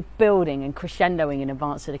electricity all building and crescendoing in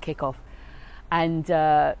advance of the kickoff. And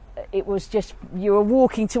it was just, you were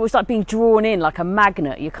walking towards, like being drawn in like a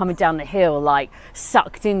magnet. You're coming down the hill, like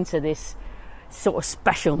sucked into this sort of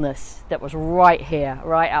specialness that was right here,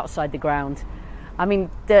 right outside the ground. I mean,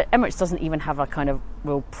 the Emirates doesn't even have a kind of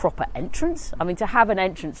real proper entrance. I mean, to have an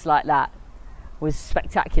entrance like that was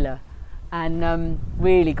spectacular, and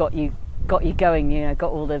really got you going. You know,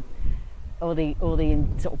 got all the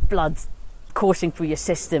sort of blood coursing through your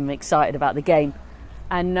system, excited about the game.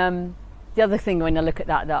 And the other thing when I look at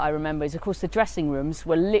that I remember is, of course, the dressing rooms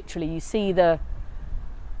were literally, you see the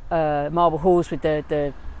marble halls with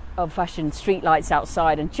the old-fashioned street lights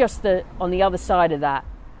outside, and just on the other side of that,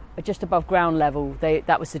 just above ground level,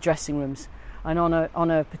 that was the dressing rooms. And on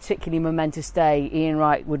a particularly momentous day, Ian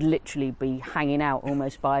Wright would literally be hanging out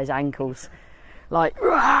almost by his ankles, like,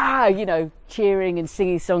 rah, you know, cheering and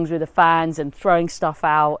singing songs with the fans and throwing stuff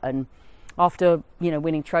out. And after, you know,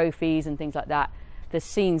 winning trophies and things like that, the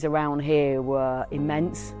scenes around here were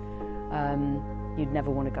immense. You'd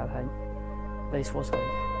never want to go home, but this was home.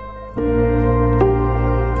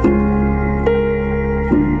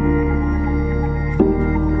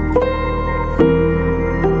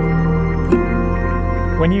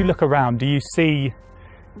 When you look around, do you see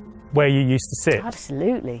where you used to sit?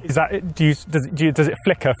 Absolutely. Is that, does it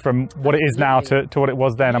flicker from what it is now to what it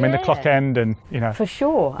was then? I mean, the clock end, and, you know. For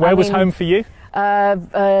sure. Where was home for you?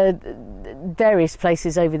 Various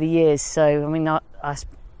places over the years. So, I mean, I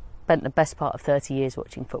spent the best part of 30 years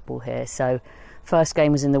watching football here. So, first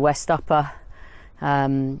game was in the West Upper,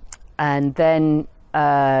 and then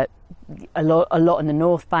a lot in the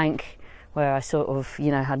North Bank, where I sort of,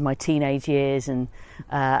 had my teenage years, and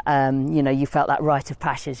you felt that rite of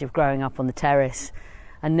passage of growing up on the terrace.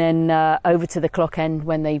 And then over to the Clock End,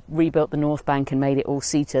 when they rebuilt the North Bank and made it all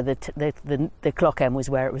seater, the Clock End was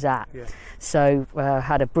where it was at. Yeah. So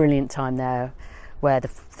had a brilliant time there, where the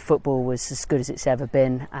football was as good as it's ever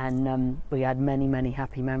been, and we had many, many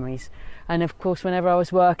happy memories. And of course, whenever I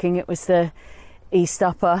was working, it was the East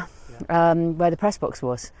Upper, where the press box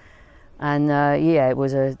was. And it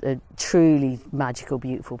was a truly magical,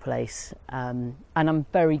 beautiful place. And I'm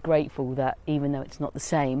very grateful that even though it's not the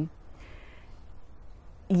same,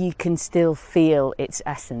 you can still feel its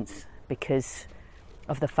essence because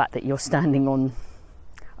of the fact that you're standing on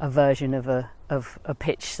a version of a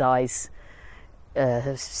pitch size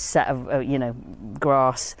set of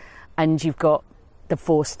grass, and you've got the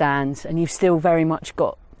 4 stands, and you've still very much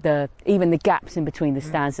got even the gaps in between the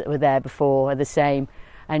stands that were there before are the same,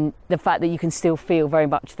 and the fact that you can still feel very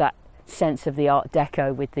much that sense of the Art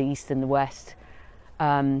Deco with the East and the West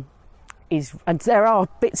and there are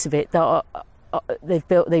bits of it that are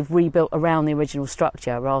they've rebuilt around the original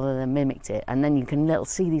structure rather than mimicked it, and then you can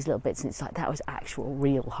see these little bits, and it's like that was actual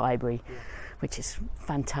real Highbury, which is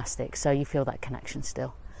fantastic. So you feel that connection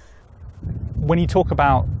still. When you talk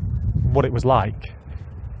about what it was like,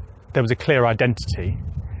 there was a clear identity,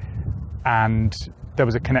 and there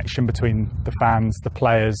was a connection between the fans, the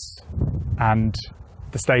players, and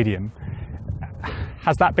the stadium.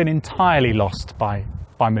 Has that been entirely lost by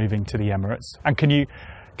moving to the Emirates? And can you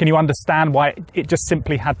understand why it just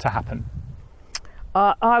simply had to happen?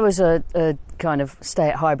 I was a kind of stay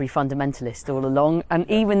at Highbury fundamentalist all along, and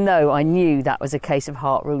even though I knew that was a case of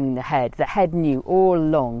heart ruling the head knew all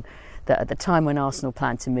along that at the time when Arsenal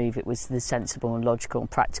planned to move, it was the sensible and logical and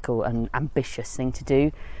practical and ambitious thing to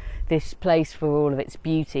do. This place, for all of its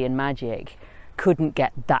beauty and magic, couldn't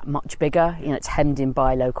get that much bigger. It's hemmed in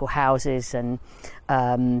by local houses, and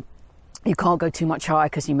you can't go too much higher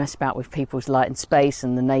because you mess about with people's light and space,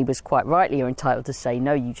 and the neighbours quite rightly are entitled to say,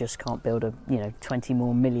 no, you just can't build 20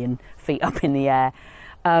 more million feet up in the air.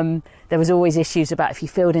 There was always issues about if you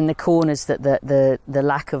filled in the corners that the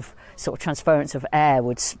lack of sort of transference of air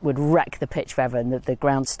would wreck the pitch forever, and the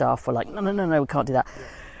ground staff were like, no, we can't do that. Yeah.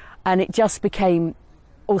 And it just became,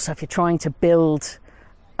 also if you're trying to build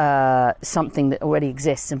something that already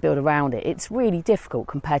exists and build around it, it's really difficult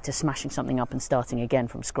compared to smashing something up and starting again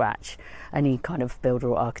from scratch. Any kind of builder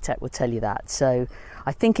or architect will tell you that. So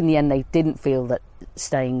I think in the end they didn't feel that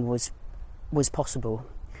staying was possible.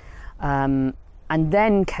 And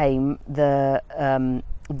then came the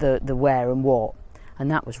where and what, and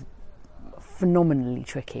that was phenomenally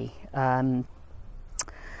tricky.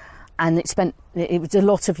 And it was a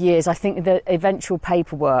lot of years. I think the eventual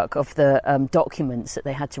paperwork of the documents that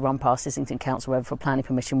they had to run past Islington Council for planning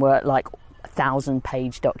permission were like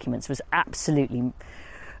 1,000-page documents. It was absolutely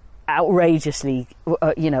outrageously,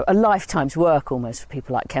 a lifetime's work almost for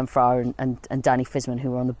people like Ken Fryer and Danny Fisman, who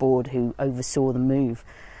were on the board, who oversaw the move.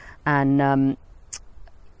 And,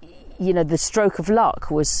 the stroke of luck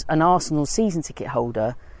was an Arsenal season ticket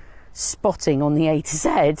holder spotting on the A to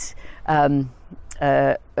Z,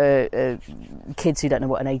 kids who don't know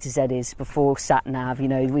what an A to Z is, before sat-nav,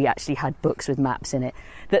 we actually had books with maps in it,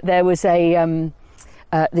 that there was a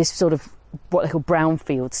this sort of what they call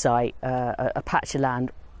brownfield site, a patch of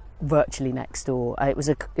land virtually next door.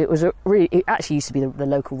 It actually used to be the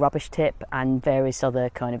local rubbish tip and various other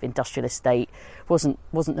kind of industrial estate. wasn't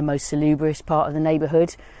the most salubrious part of the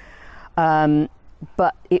neighbourhood,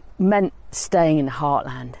 but it meant staying in the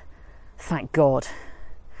heartland, thank God,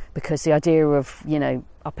 because the idea of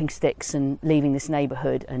upping sticks and leaving this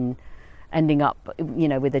neighbourhood and ending up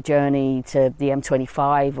with a journey to the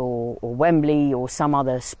M25 or Wembley or some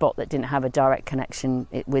other spot that didn't have a direct connection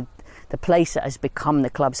with the place that has become the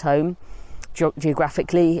club's home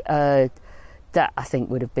geographically, that I think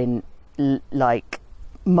would have been like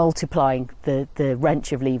multiplying the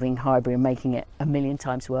wrench of leaving Highbury and making it a million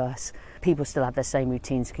times worse. People still have their same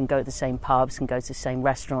routines, can go to the same pubs, can go to the same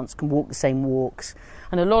restaurants, can walk the same walks,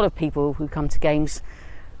 and a lot of people who come to games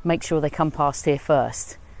make sure they come past here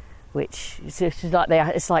first, which is like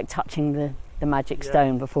it's like touching the magic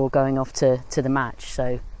stone before going off to the match.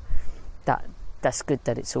 So that's good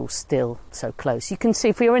that it's all still so close. You can see,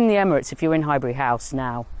 if you're in the Emirates, if you're in Highbury House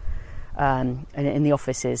now, and in the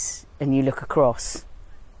offices, and you look across,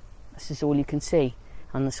 this is all you can see,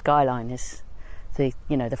 and the skyline is the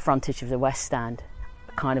frontage of the West Stand.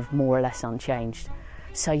 kind of more or less unchanged.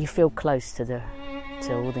 So you feel close to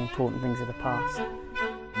all the important things of the past.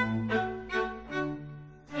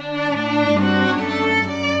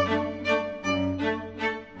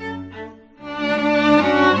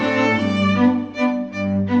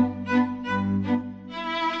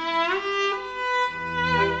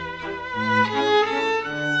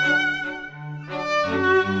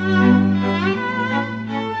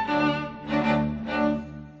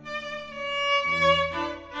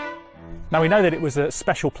 Now, we know that it was a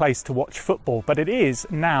special place to watch football, but it is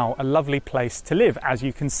now a lovely place to live. As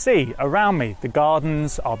you can see around me, the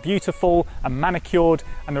gardens are beautiful and manicured,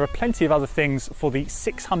 and there are plenty of other things for the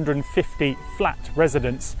 650 flat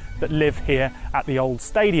residents that live here at the old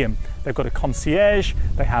stadium. They've got a concierge,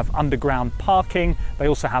 they have underground parking, they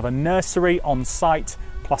also have a nursery on site,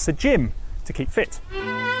 plus a gym to keep fit.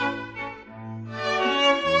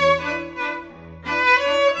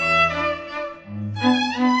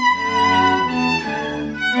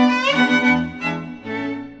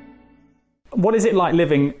 What is it like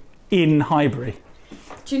living in Highbury?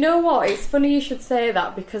 Do you know what? It's funny you should say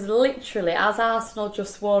that, because literally, as Arsenal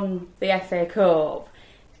just won the FA Cup,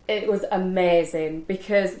 it was amazing,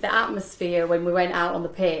 because the atmosphere when we went out on the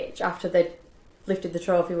pitch after they'd lifted the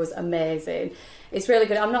trophy was amazing. It's really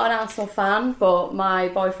good. I'm not an Arsenal fan, but my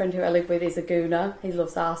boyfriend who I live with is a Gooner. He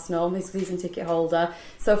loves Arsenal. He's a season ticket holder.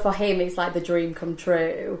 So for him, it's like the dream come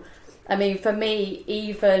true. I mean, for me,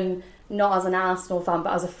 even not as an Arsenal fan,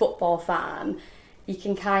 but as a football fan, you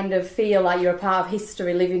can kind of feel like you're a part of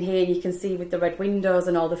history living here, and you can see with the red windows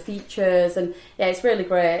and all the features, and yeah, it's really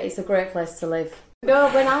great. It's a great place to live. No,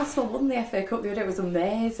 when Arsenal won the FA Cup the other day, it was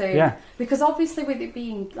amazing. Yeah. Because obviously with it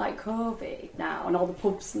being like COVID now and all the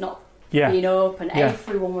pubs not being open,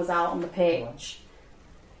 everyone was out on the pitch.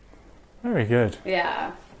 Very good.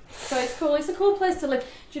 Yeah. So it's cool. It's a cool place to live.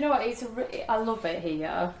 Do you know what? I love it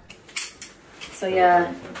here. So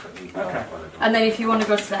yeah. Okay. And then if you want to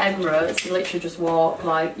go to the Emirates, you literally just walk,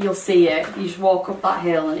 like, you'll see it. You just walk up that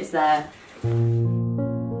hill and it's there.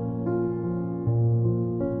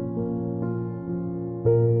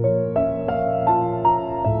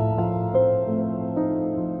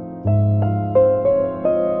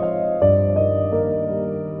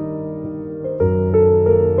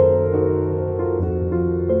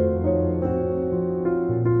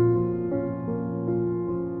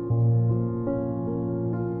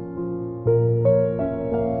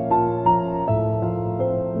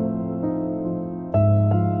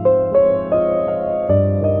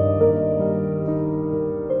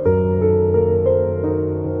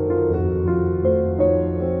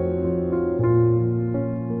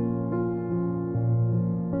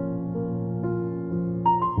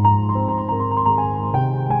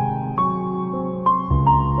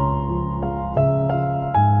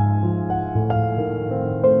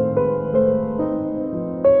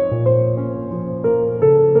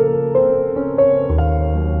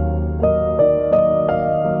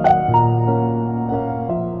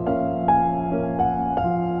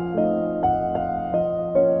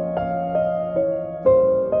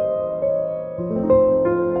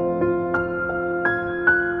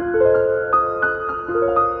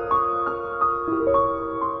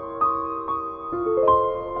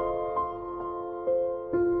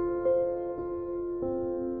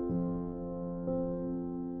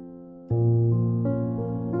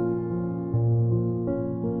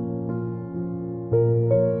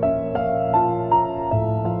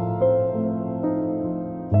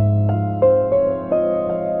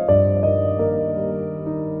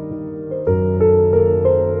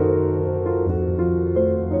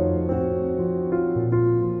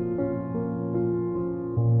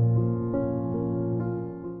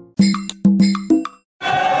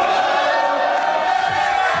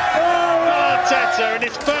 in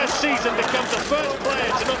his first season becomes the first player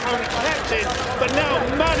to not only captain, but now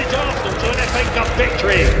manage Arsenal to an FA Cup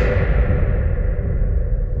victory.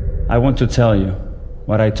 I want to tell you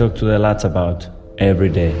what I talk to the lads about every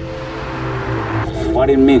day. What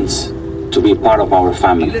it means to be part of our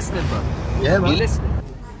family. You listening, bro? Yeah, man. You listening?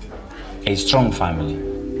 A strong family.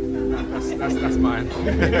 That's mine.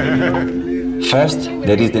 First,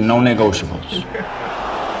 there is the non-negotiables.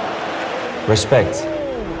 Respect,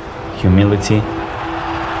 humility,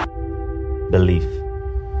 belief.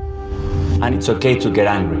 And it's okay to get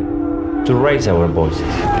angry, to raise our voices,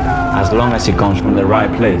 as long as it comes from the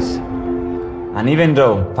right place. And even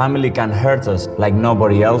though family can hurt us like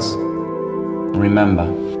nobody else, remember,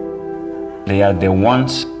 they are the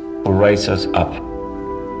ones who raise us up.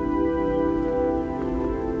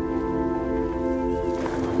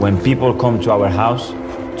 When people come to our house,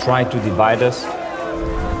 try to divide us,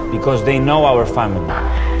 because they know our family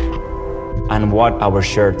and what our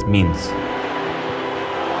shirt means.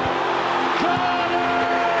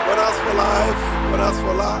 One us for life, one us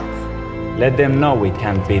for life. Let them know we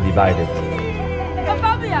can't be divided.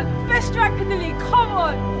 Best striker in the league, come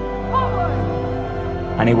on, come on.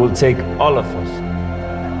 And it will take all of us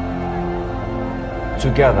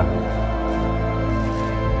together,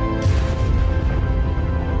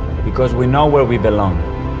 because we know where we belong.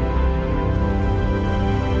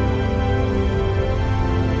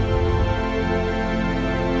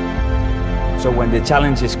 So when the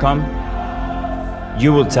challenges come,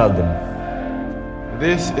 you will tell them.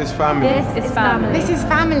 This is family. This is family. This is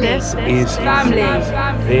family. This is family.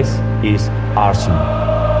 This is Arsenal.